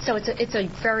 So it's a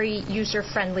very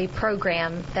user-friendly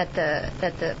program that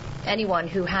anyone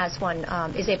who has one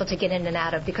is able to get in and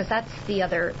out of, because that's the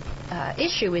other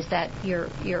issue, is that your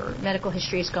medical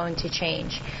history is going to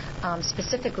change,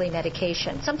 specifically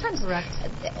medication. Sometimes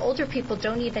older people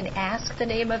don't even ask the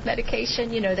name of medication.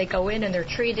 They go in and they're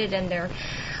treated, and their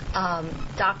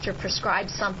doctor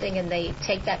prescribes something, and they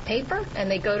take that paper and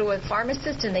they go to a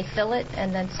pharmacist and they fill it,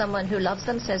 and then someone who loves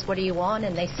them says, "What are you on?"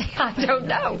 And they say, "I don't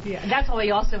know." Yeah, that's why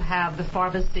we also have the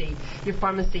pharmacy, your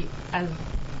pharmacy, as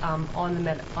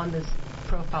on this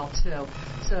profile too.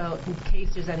 So in case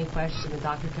there's any question, the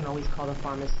doctor can always call the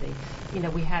pharmacy.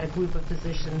 We had a group of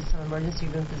physicians, some emergency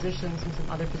room physicians and some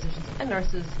other physicians and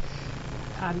nurses,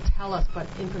 tell us what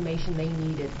information they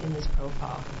needed in this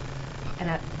profile.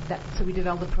 And so we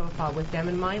developed a profile with them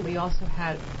in mind. We also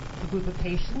had a group of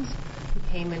patients who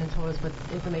came in and told us what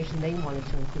information they wanted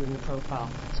to include in the profile.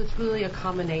 So it's really a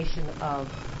combination of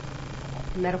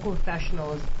medical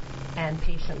professionals and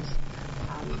patients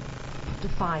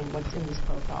define what's in this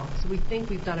profile. So we think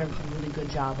we've done a really good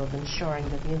job of ensuring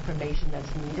that the information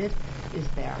that's needed is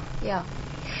there. Yeah.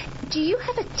 Do you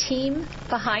have a team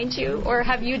behind you, or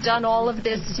have you done all of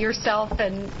this yourself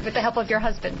and with the help of your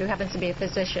husband, who happens to be a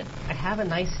physician? I have a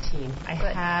nice team. I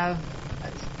have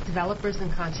developers in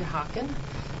Conshohocken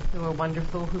who are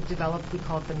wonderful, who've developed, we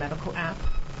call it the medical app.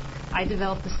 I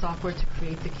developed the software to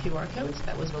create the QR codes.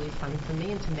 That was really fun for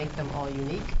me, and to make them all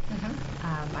unique. Mm-hmm.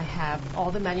 I have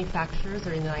all the manufacturers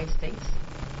are in the United States.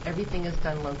 Everything is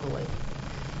done locally.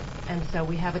 And so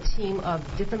we have a team of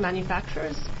different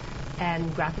manufacturers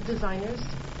and graphic designers,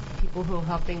 people who are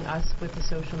helping us with the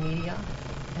social media,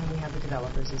 and we have the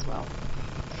developers as well.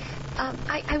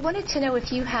 I wanted to know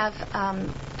if you have,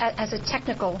 as a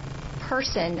technical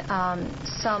person,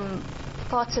 some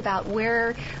thoughts about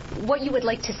what you would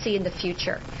like to see in the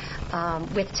future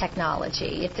with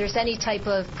technology. If there's any type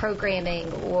of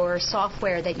programming or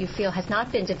software that you feel has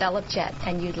not been developed yet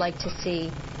and you'd like to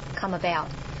see come about.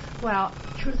 Well,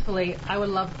 truthfully, I would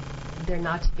love there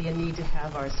not to be a need to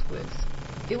have our squids.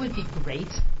 It would be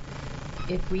great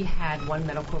if we had one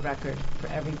medical record for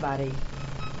everybody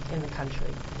in the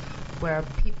country, where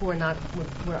people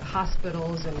where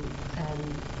hospitals and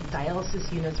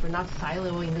dialysis units were not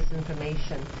siloing this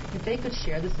information. If they could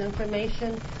share this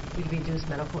information, we'd reduce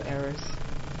medical errors.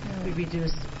 We'd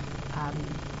reduce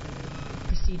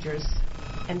procedures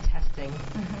and testing.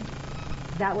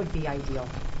 Mm-hmm. That would be ideal.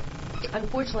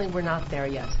 Unfortunately, we're not there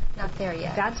yet. Not there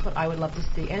yet. That's what I would love to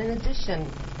see. And in addition,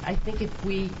 I think if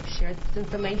we shared this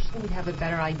information, we'd have a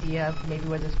better idea of maybe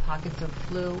where there's pockets of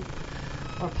flu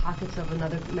or pockets of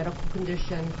another medical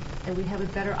condition, and we'd have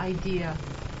a better idea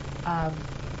of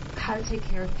how to take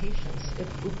care of patients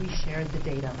if we shared the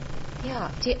data.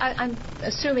 Yeah. I'm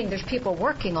assuming there's people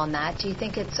working on that. Do you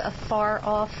think it's a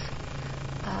far-off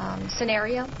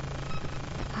scenario?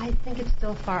 I think it's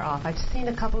still far off. I've seen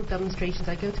a couple of demonstrations.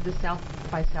 I go to the South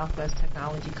by Southwest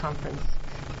Technology Conference,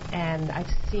 and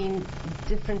I've seen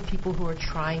different people who are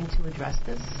trying to address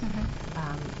this.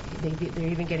 Mm-hmm. They're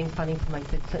even getting funding from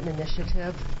like the Clinton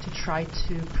Initiative to try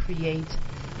to create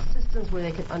systems where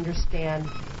they can understand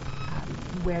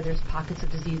where there's pockets of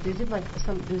disease. There's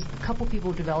a couple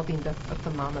people developing a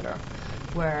thermometer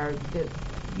where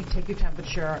you take your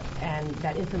temperature and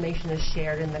that information is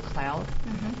shared in the cloud,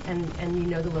 mm-hmm. and you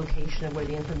know the location of where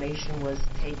the information was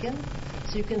taken,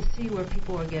 so you can see where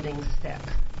people are getting sick.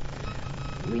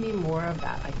 We need more of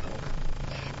that, I think.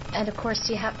 And of course,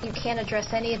 you can't address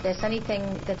any of this.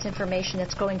 Anything that's information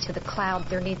that's going to the cloud,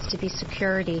 there needs to be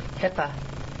security. HIPAA.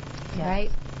 Yes. Right?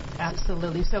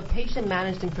 Absolutely. So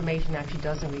patient-managed information actually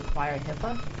doesn't require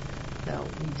HIPAA. No,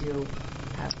 we do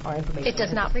have our information. It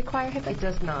does not require HIPAA? It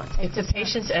does not. If the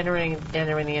patient's entering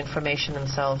the information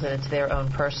themselves, and it's their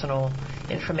own personal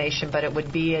information, but it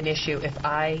would be an issue if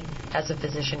I, as a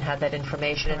physician, had that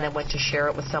information Correct. and then went to share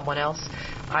it with someone else.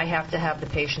 I have to have the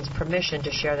patient's permission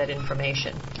to share that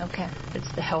information. Okay.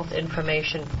 It's the Health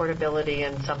Information Portability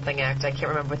and Something Act. I can't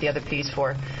remember what the other P's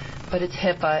for, but it's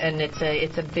HIPAA, and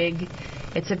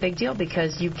it's a big deal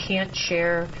because you can't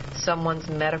share someone's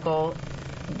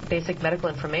basic medical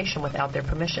information without their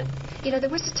permission. You know, there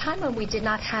was a time when we did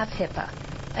not have HIPAA.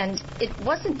 And it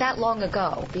wasn't that long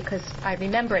ago because I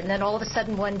remember it. And then all of a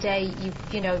sudden one day,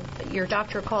 your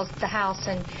doctor calls the house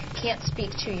and can't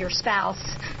speak to your spouse.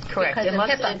 Correct. Because of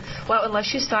HIPAA.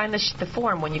 Unless you sign the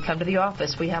form when you come to the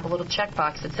office, we have a little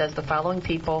checkbox that says the following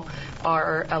people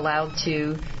are allowed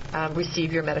to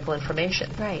receive your medical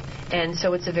information. Right. And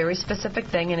so it's a very specific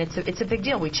thing, and it's a big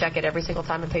deal. We check it every single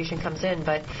time a patient comes in.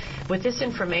 But with this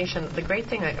information, the great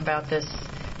thing about this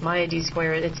MyID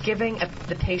Square, it's giving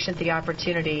the patient the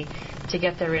opportunity to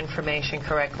get their information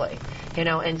correctly,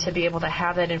 and to be able to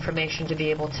have that information to be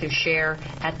able to share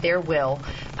at their will,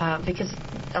 because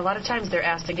a lot of times they're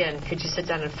asked again, could you sit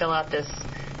down and fill out this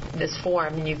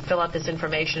form, and you fill out this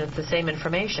information, it's the same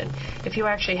information. If you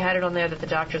actually had it on there that the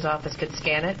doctor's office could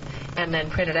scan it and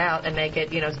then print it out and make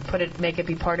it, make it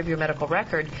be part of your medical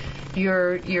record,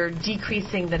 you're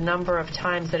decreasing the number of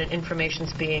times that an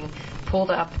information's being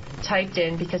pulled up, typed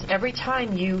in, because every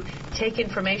time you take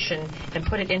information and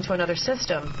put it into another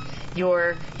system, you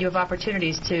have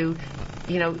opportunities to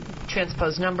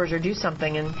transpose numbers or do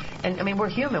something. And I mean, we're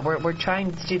human. We're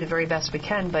trying to do the very best we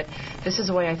can, but this is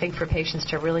a way, I think, for patients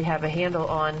to really have a handle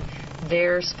on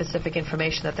their specific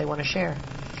information that they want to share.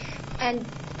 And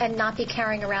not be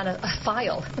carrying around a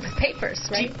file with papers,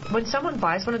 right? When someone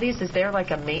buys one of these, is there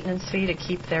like a maintenance fee to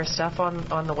keep their stuff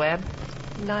on the web?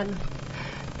 None.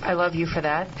 I love you for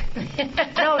that.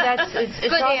 No, it's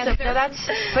good awesome. answer. No,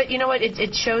 but you know what?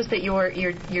 It shows that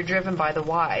you're driven by the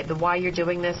why. The why you're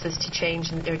doing this is to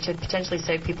change or to potentially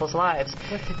save people's lives.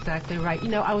 That's exactly right.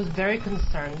 I was very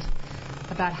concerned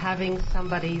about having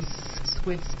somebody's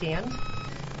SQUID scanned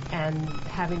and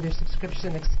having their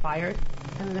subscription expired,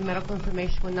 and the medical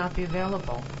information would not be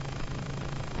available,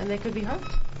 and they could be hurt.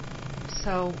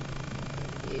 So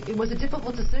it was a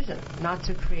difficult decision not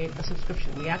to create a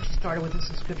subscription. We actually started with a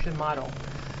subscription model,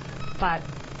 but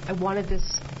I wanted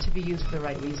this to be used for the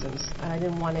right reasons, and I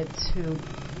didn't want it to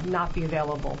not be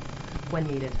available when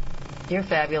needed. You're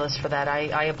fabulous for that.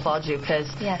 I applaud you, because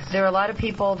there are a lot of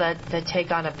people that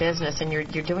take on a business, and you're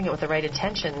doing it with the right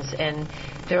intentions. And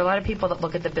there are a lot of people that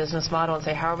look at the business model and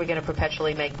say, how are we going to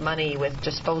perpetually make money with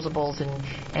disposables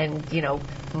and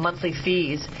monthly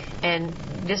fees? And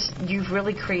you've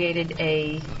really created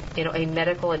a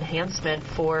medical enhancement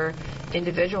for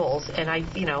individuals. And I'm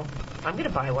going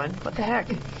to buy one. What the heck?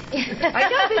 I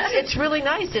know it's really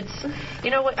nice. It's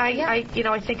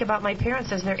I think about my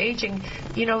parents as they're aging.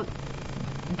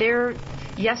 Their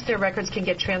records can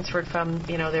get transferred from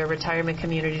their retirement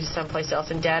community to someplace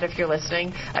else. And Dad, if you're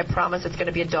listening, I promise it's going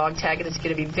to be a dog tag, and it's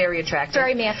going to be very attractive,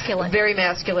 very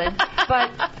masculine.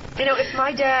 But if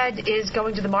my dad is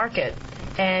going to the market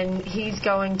and he's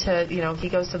going to he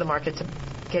goes to the market to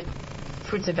get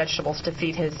fruits and vegetables to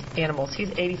feed his animals. He's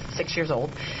 86 years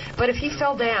old. But if he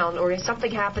fell down or if something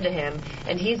happened to him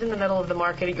and he's in the middle of the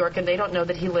market at York and they don't know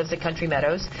that he lives at Country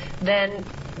Meadows, then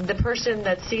the person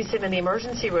that sees him in the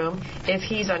emergency room, if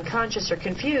he's unconscious or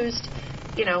confused,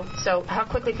 so how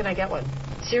quickly can I get one?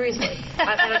 Seriously.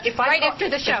 After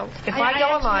the show. I go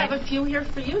online. I have a few here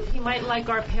for you. You might like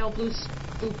our pale blue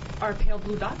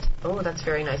dot. Oh, that's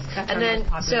very nice. And then,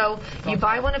 so you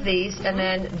buy one of these, and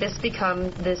then this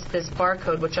becomes this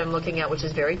barcode, which I'm looking at, which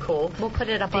is very cool. We'll put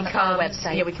it up on our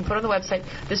website. Yeah, we can put it on the website.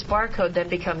 This barcode then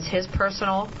becomes his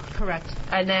personal. Correct.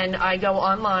 And then I go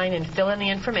online and fill in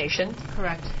the information.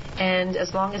 Correct. And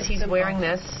as long as he's wearing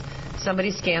this,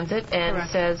 somebody scans it and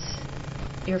says,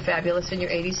 "You're fabulous and you're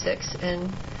 86,"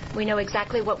 and we know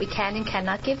exactly what we can and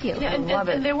cannot give you. Yeah, love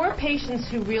it. And there were patients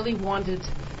who really wanted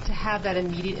to have that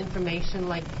immediate information,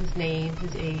 like his name,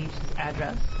 his age, his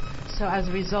address. So as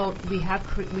a result, we have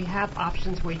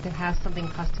options where you can have something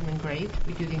custom engraved.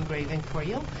 We do the engraving for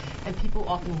you, and people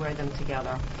often wear them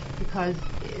together because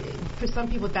for some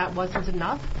people that wasn't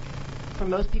enough. For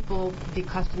most people, the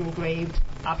custom engraved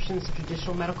options,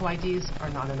 traditional medical IDs, are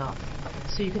not enough.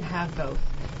 So you can have both.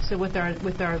 So with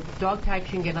our dog tag, you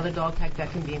can get another dog tag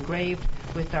that can be engraved.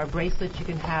 With our bracelets, you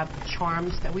can have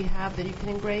charms that we have that you can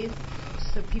engrave.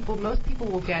 So most people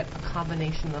will get a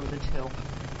combination of the two.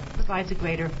 Provides a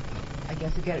greater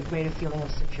feeling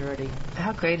of security.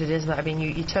 How great it is! I mean,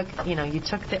 you took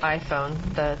the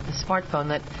iPhone, the smartphone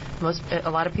that a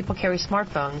lot of people carry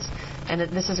smartphones, and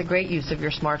this is a great use of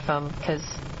your smartphone because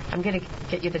I'm going to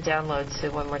get you the downloads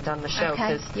when we're done the show.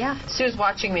 Okay. Yeah. Sue's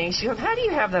watching me. She goes, "How do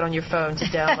you have that on your phone to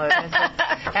download?"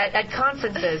 At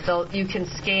conferences, you can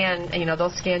scan. They'll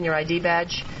scan your ID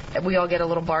badge. We all get a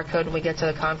little barcode when we get to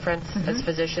the conference as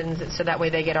physicians, so that way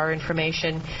they get our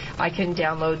information. I can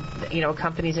download, a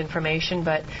company's information,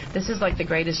 but this is like the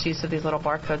greatest use of these little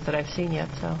barcodes that I've seen yet.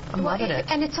 So I'm loving it.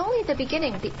 And it's only the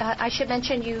beginning. I should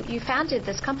mention you founded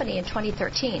this company in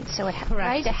 2013, so it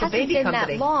hasn't been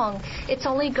that long. It's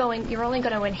only you're only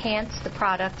going to enhance the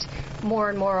product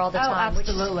more and more all the time,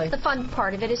 absolutely. Which is the fun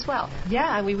part of it as well.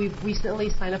 Yeah, and we've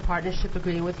recently signed a partnership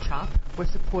agreement with CHOP. We're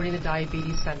supporting the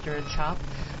Diabetes Center at CHOP.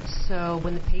 So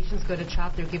when the patients go to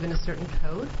CHOP, they're given a certain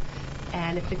code,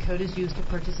 and if the code is used to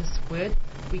purchase a squid,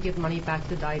 we give money back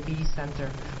to the Diabetes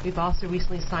Center. We've also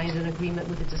recently signed an agreement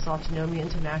with the Dysautonomia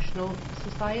International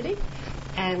Society,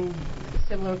 and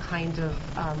similar kind of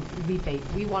rebate.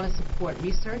 We want to support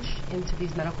research into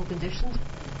these medical conditions.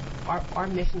 Our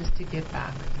mission is to give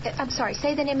back. I'm sorry,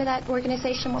 say the name of that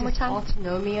organization one more time.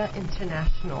 Dysautonomia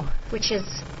International. Which is?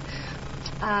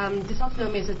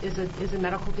 Dysautonomia is a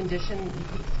medical condition. You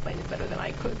could explain it better than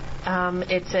I could.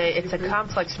 It's a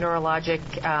complex neurologic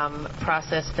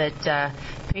process that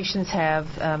patients have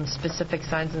specific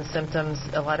signs and symptoms,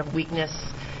 a lot of weakness.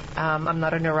 I'm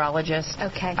not a neurologist.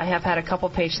 Okay. I have had a couple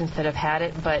patients that have had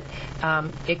it, but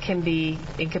it can be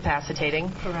incapacitating.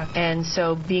 Correct. And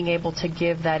so being able to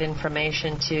give that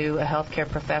information to a healthcare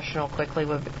professional quickly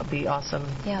would be awesome.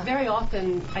 Yeah. Very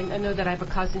often, I know that I have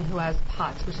a cousin who has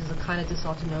POTS, which is a kind of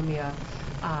dysautonomia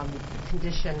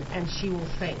condition, and she will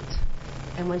faint.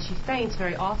 And when she faints,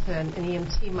 very often an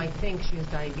EMT might think she has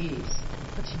diabetes,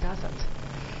 but she doesn't.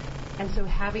 And so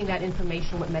having that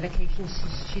information, what medications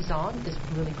she's on, is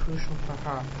really crucial for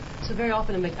her. So very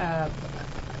often a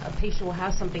patient will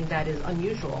have something that is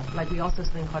unusual. Like we also have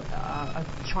something called a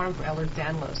charm for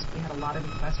Ehlers-Danlos. We had a lot of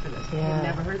requests for this. Yeah. We've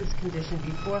never heard of this condition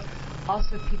before.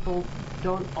 Also, people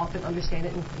don't often understand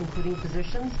it, including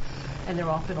physicians, and they're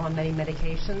often on many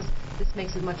medications. This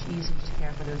makes it much easier to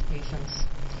care for those patients.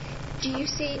 Do you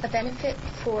see a benefit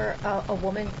for a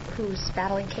woman who's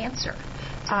battling cancer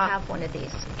to have one of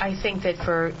these? I think that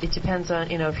it depends on,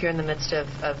 if you're in the midst of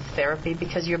therapy,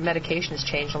 because your medications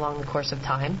change along the course of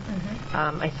time.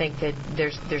 I think that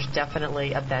there's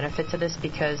definitely a benefit to this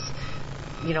because,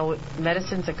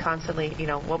 medicines are constantly,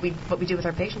 what we do with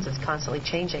our patients is constantly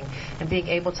changing. And being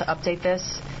able to update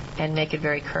this and make it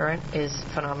very current is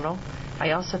phenomenal.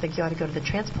 I also think you ought to go to the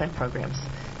transplant programs.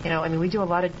 We do a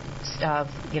lot of,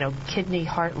 kidney,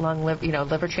 heart, lung,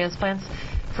 liver transplants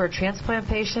for a transplant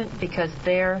patient because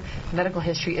their medical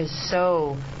history is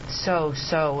so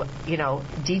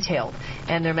detailed,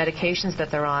 and their medications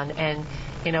that they're on, and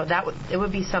it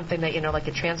would be something that like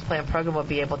a transplant program would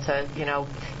be able to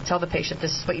tell the patient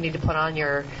this is what you need to put on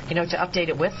your to update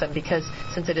it with them, because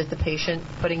since it is the patient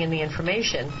putting in the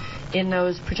information in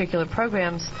those particular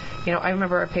programs. I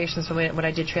remember our patients when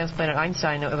I did transplant at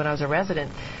Einstein when I was a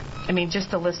resident.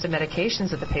 Just the list of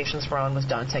medications that the patients were on was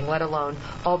daunting, let alone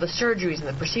all the surgeries and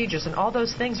the procedures, and all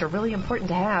those things are really important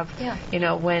to have,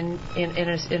 when in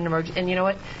an emergency. And you know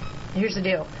what? Here's the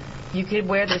deal. You could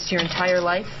wear this your entire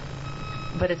life,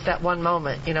 but it's that one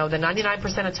moment. The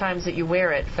 99% of times that you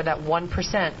wear it for that 1%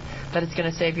 that it's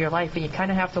going to save your life, and you kind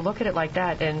of have to look at it like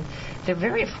that, and they're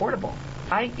very affordable.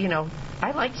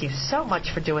 I like you so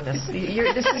much for doing this.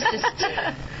 This is just...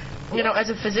 as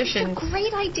a physician... It's a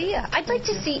great idea. I'd like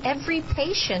to see every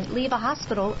patient leave a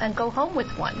hospital and go home with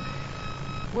one.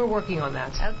 We're working on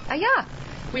that. Yeah.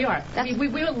 We are. We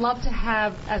would love to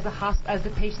have, as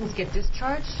the patients get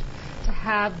discharged, to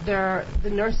have the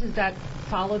nurses that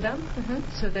follow them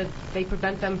so that they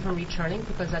prevent them from returning,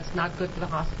 because that's not good for the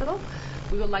hospital.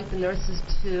 We would like the nurses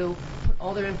to put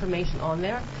all their information on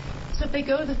there. So if they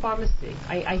go to the pharmacy,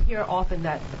 I hear often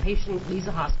that the patient leaves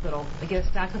the hospital, they get a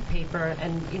stack of paper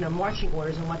and marching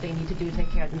orders on what they need to do to take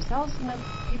care of themselves, and then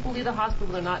people leave the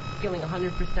hospital, they're not feeling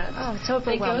 100%. Oh, so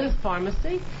they go to the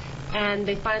pharmacy and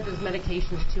they find this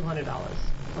medication is $200.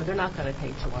 Well, they're not going to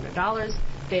pay $200.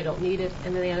 They don't need it,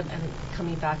 and then they end up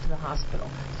coming back to the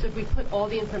hospital. So if we put all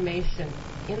the information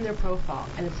in their profile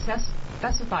and it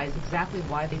specifies exactly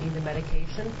why they need the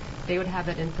medication, they would have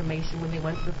that information when they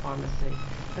went to the pharmacy,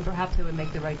 and perhaps they would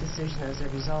make the right decision as a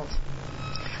result.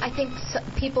 I think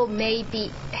people may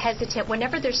be hesitant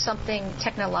whenever there's something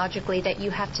technologically that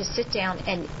you have to sit down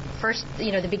and first,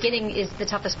 the beginning is the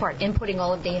toughest part, inputting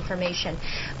all of the information.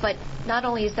 But not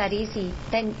only is that easy,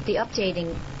 then the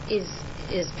updating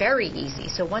is very easy.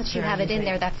 So once you have it in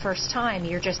there that first time,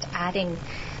 you're just adding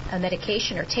a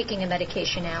medication or taking a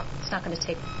medication out. It's not going to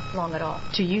take long at all.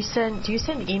 Do you send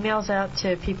emails out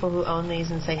to people who own these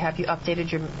and say, have you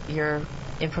updated your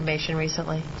information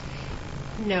recently?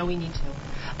 No, we need to.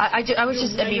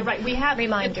 You're right. We have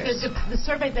reminders. The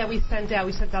survey that we sent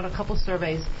out a couple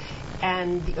surveys,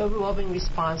 and the overwhelming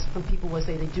response from people was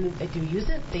they do use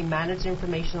it. They manage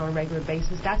information on a regular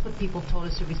basis. That's what people told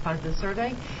us to respond to the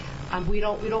survey. We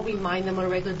don't remind them on a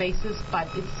regular basis, but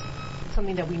it's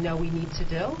something that we know we need to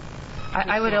do.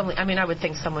 I would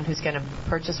think someone who's going to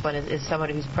purchase one is someone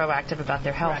who's proactive about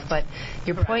their health. Correct.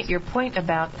 But your point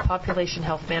about population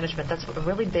health management, that's a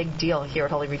really big deal here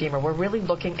at Holy Redeemer. We're really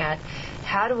looking at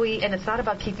how do we, and it's not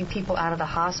about keeping people out of the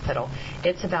hospital.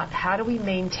 It's about how do we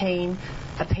maintain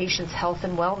a patient's health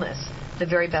and wellness the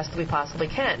very best that we possibly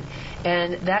can.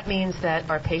 And that means that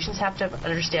our patients have to have an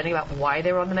understanding about why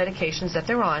they're on the medications that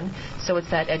they're on. So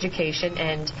it's that education.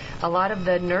 And a lot of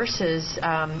the nurses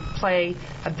play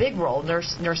a big role,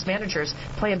 nurse managers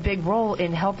play a big role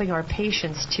in helping our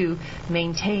patients to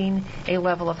maintain a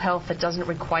level of health that doesn't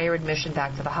require admission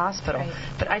back to the hospital.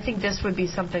 Right. But I think this would be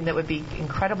something that would be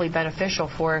incredibly beneficial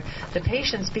for the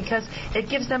patients because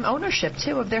it gives them ownership,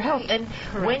 too, of their health. And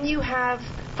when you have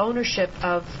ownership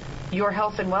of your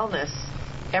health and wellness,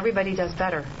 everybody does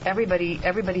better. Everybody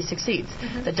succeeds.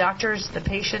 Mm-hmm. The doctors, the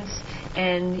patients,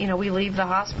 and we leave the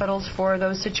hospitals for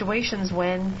those situations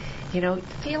when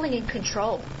feeling in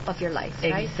control of your life.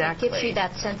 Right? Exactly. It gives you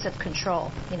that sense of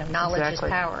control. Knowledge is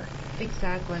power.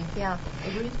 Exactly. Yeah.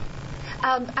 Agreed.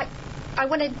 I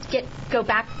want to go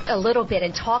back a little bit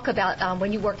and talk about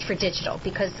when you worked for digital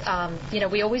because,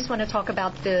 we always want to talk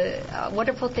about the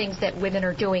wonderful things that women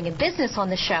are doing in business on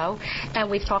the show, and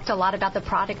we've talked a lot about the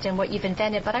product and what you've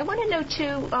invented, but I want to know,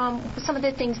 too, some of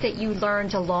the things that you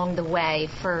learned along the way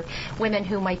for women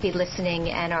who might be listening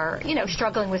and are,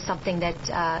 struggling with something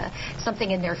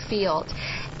in their field.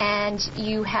 And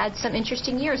you had some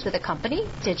interesting years with a company,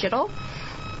 Digital.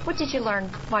 What did you learn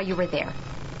while you were there?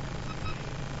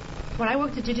 When I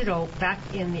worked at Digital back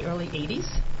in the early 80s,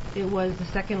 it was the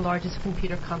second largest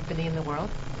computer company in the world.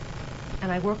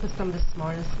 And I worked with some of the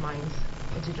smartest minds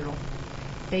at Digital.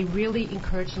 They really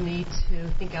encouraged me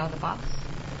to think out of the box.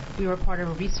 We were part of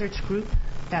a research group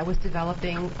that was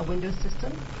developing a Windows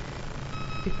system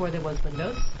before there was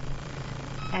Windows.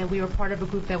 And we were part of a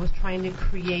group that was trying to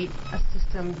create a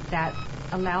system that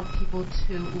allowed people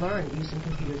to learn using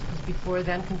computers. Because before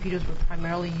then, computers were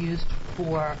primarily used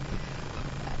for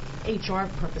HR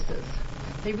purposes.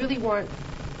 They really weren't.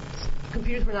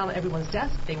 Computers were not on everyone's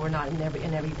desk. They were not in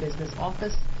every business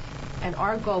office. And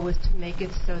our goal was to make it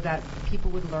so that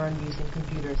people would learn using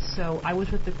computers. So I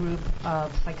was with a group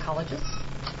of psychologists,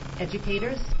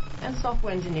 educators, and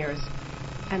software engineers.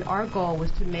 And our goal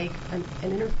was to make an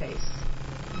interface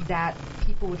that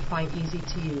people would find easy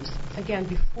to use. Again,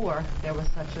 before there was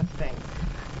such a thing.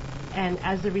 And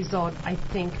as a result, I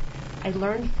think I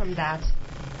learned from that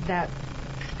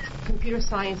computer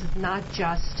science is not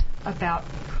just about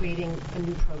creating a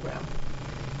new program.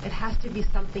 It has to be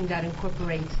something that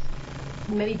incorporates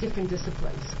many different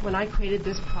disciplines. When I created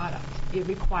this product, it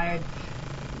required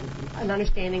an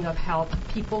understanding of how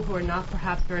people who are not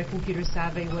perhaps very computer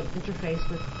savvy would interface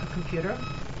with a computer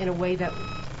in a way that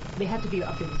they had to be able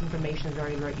to update this information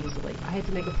very, very easily. I had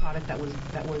to make a product that was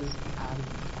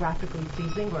graphically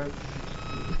pleasing or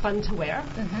fun to wear.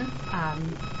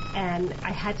 Mm-hmm. And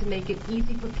I had to make it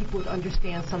easy for people to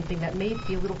understand something that may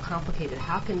be a little complicated.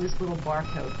 How can this little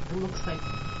barcode, it looks like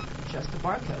just a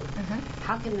barcode,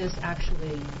 how can this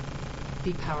actually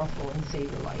be powerful and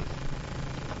save your life?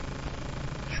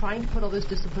 Trying to put all those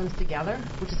disciplines together,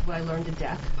 which is what I learned at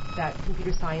DEC, that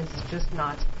computer science is just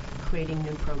not creating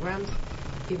new programs.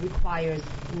 It requires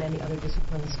many other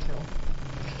disciplines too.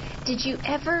 Did you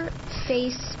ever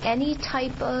face any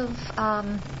type of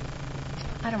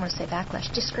I don't want to say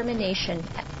backlash, discrimination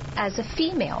as a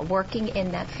female working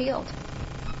in that field?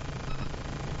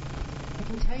 I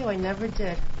can tell you I never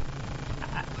did.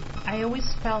 I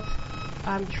always felt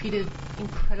treated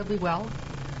incredibly well,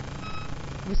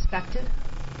 respected.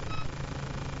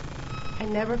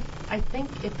 I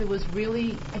think if it was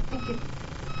really,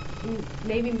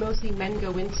 maybe mostly men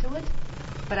go into it,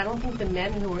 but I don't think the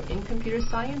men who are in computer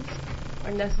science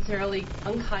are necessarily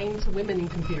unkind to women in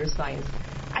computer science.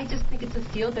 I just think it's a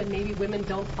field that maybe women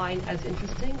don't find as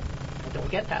interesting. I don't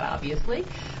get that, obviously,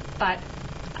 but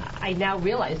I now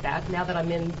realize that now that I'm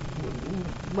in.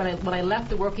 When I left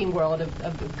the working world of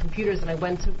computers and I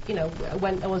went to,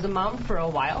 I was a mom for a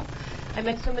while. I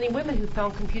met so many women who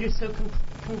found computers so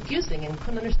confusing and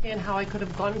couldn't understand how I could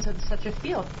have gone into such a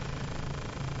field.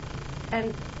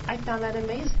 And I found that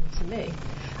amazing to me.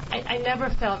 I never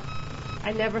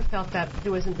felt that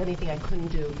there wasn't anything I couldn't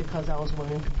do because I was a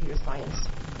woman in computer science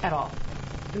at all.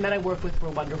 The men I worked with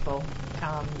were wonderful,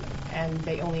 and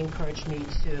they only encouraged me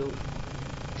to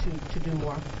do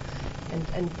more,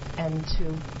 and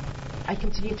to. I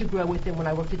continued to grow with them when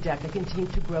I worked at DEC. I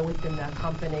continued to grow within that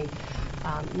company,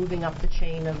 moving up the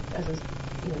chain as a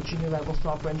junior level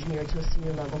software engineer to a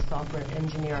senior level software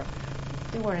engineer.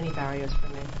 There weren't any barriers for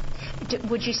me.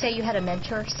 Would you say you had a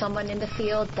mentor, someone in the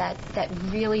field that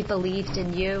really believed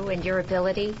in you and your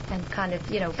ability and kind of,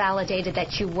 validated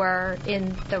that you were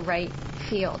in the right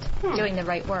field, doing the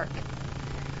right work?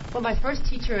 Well, my first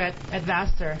teacher at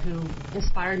Vassar, who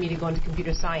inspired me to go into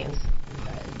computer science,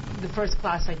 the first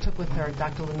class I took with her,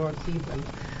 Dr. Lenore Cleveland,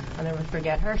 I'll never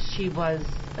forget her. She was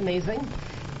amazing,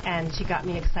 and she got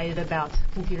me excited about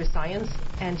computer science,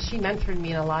 and she mentored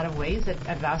me in a lot of ways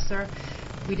at Vassar.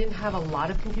 We didn't have a lot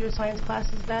of computer science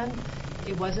classes then.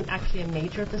 It wasn't actually a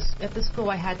major at the school.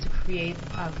 I had to create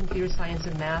a computer science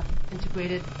and math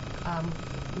integrated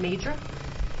major.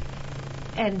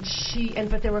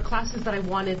 But there were classes that I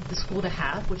wanted the school to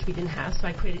have, which we didn't have, so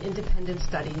I created independent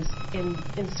studies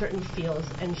in certain fields,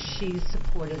 and she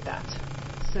supported that.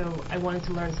 So I wanted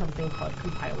to learn something called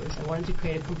compilers. I wanted to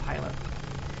create a compiler.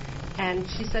 And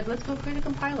she said, let's go create a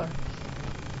compiler.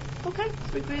 Okay,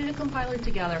 so we created a compiler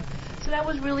together. So that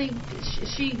was really,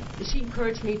 she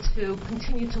encouraged me to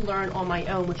continue to learn on my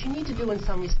own, which you need to do in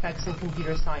some respects in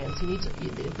computer science.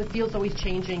 The field's always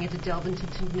changing, you have to delve into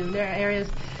new areas.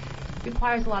 It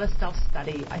requires a lot of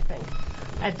self-study, I think.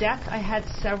 At DEC, I had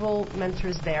several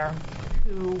mentors there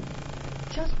who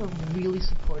just were really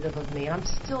supportive of me. I'm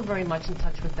still very much in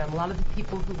touch with them. A lot of the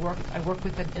people I worked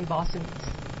with in Boston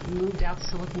moved out to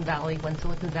Silicon Valley when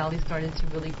Silicon Valley started to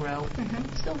really grow.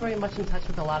 Mm-hmm. Still very much in touch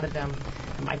with a lot of them.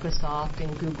 Microsoft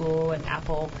and Google and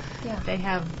Apple.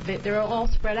 Yeah. They're all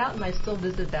spread out, and I still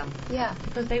visit them. Yeah.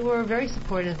 Because they were very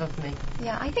supportive of me.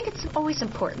 Yeah, I think it's always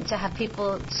important to have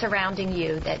people surrounding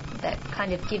you that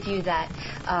kind of give you that,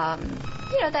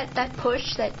 that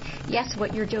push that, yes,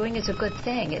 what you're doing is a good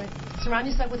thing. Surround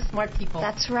yourself with smart people.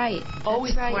 That's right.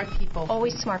 Always smart people.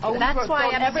 Always smart people. That's why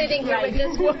I'm sitting here with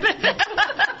this woman.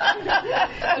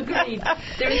 Agreed.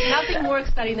 There is nothing more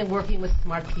exciting than working with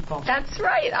smart people. That's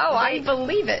right. Oh, I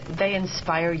believe it. They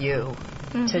inspire you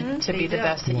to be the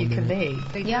best that you can be.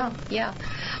 Yeah.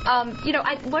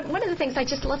 One of the things I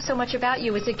just love so much about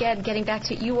you is, again, getting back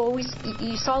to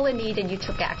you saw a need and you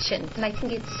took action, and I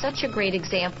think it's such a great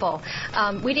example.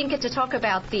 We didn't get to talk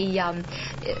about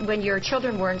when your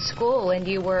children were in school and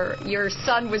your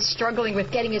son was struggling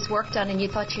with getting his work done, and you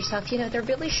thought to yourself, there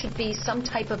really should be some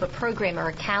type of a program or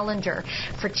a calendar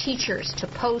for teachers to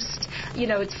post,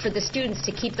 for the students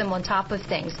to keep them on top of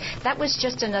things. That was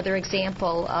just another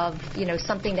example of,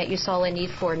 something that you saw a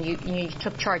need for, and you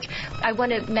took charge. I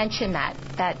want to mention that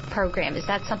program. Is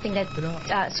that something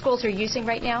that schools are using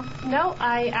right now? No,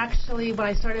 when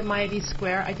I started My ID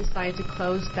Square, I decided to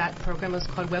close that program. It was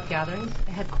called Web Gatherings.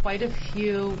 I had quite a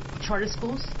few charter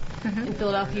schools in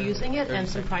Philadelphia using it, and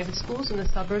some private schools in the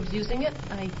suburbs using it.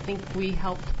 I think we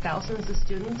helped thousands of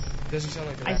students. Doesn't sound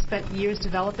like that. I spent years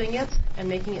developing it and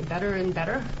making it better and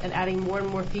better and adding more and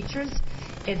more features.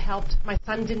 It helped. My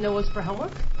son didn't know it was for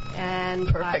homework, and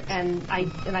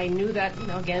I knew that,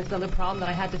 again, it's another problem that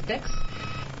I had to fix.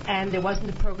 And there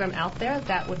wasn't a program out there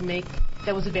that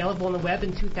was available on the web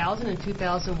in 2000 and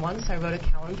 2001. So I wrote a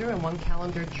calendar, and one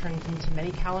calendar turned into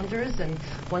many calendars, and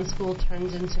one school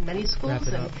turned into many schools.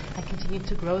 And I continued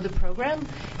to grow the program,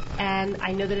 and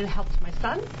I know that it helped my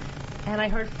son. And I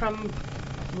heard from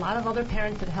a lot of other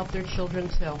parents that help their children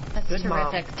too. That's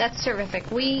terrific. That's terrific.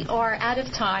 We are out of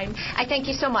time. I thank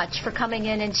you so much for coming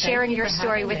in and sharing your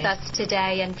story with us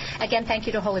today. And again, thank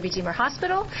you to Holy Redeemer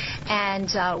Hospital. And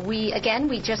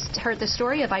we just heard the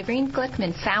story of Irene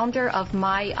Glickman, founder of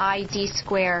My ID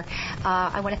Square.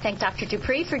 I want to thank Dr.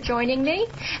 Dupree for joining me.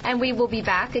 And we will be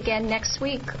back again next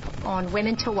week on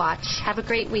Women to Watch. Have a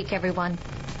great week, everyone.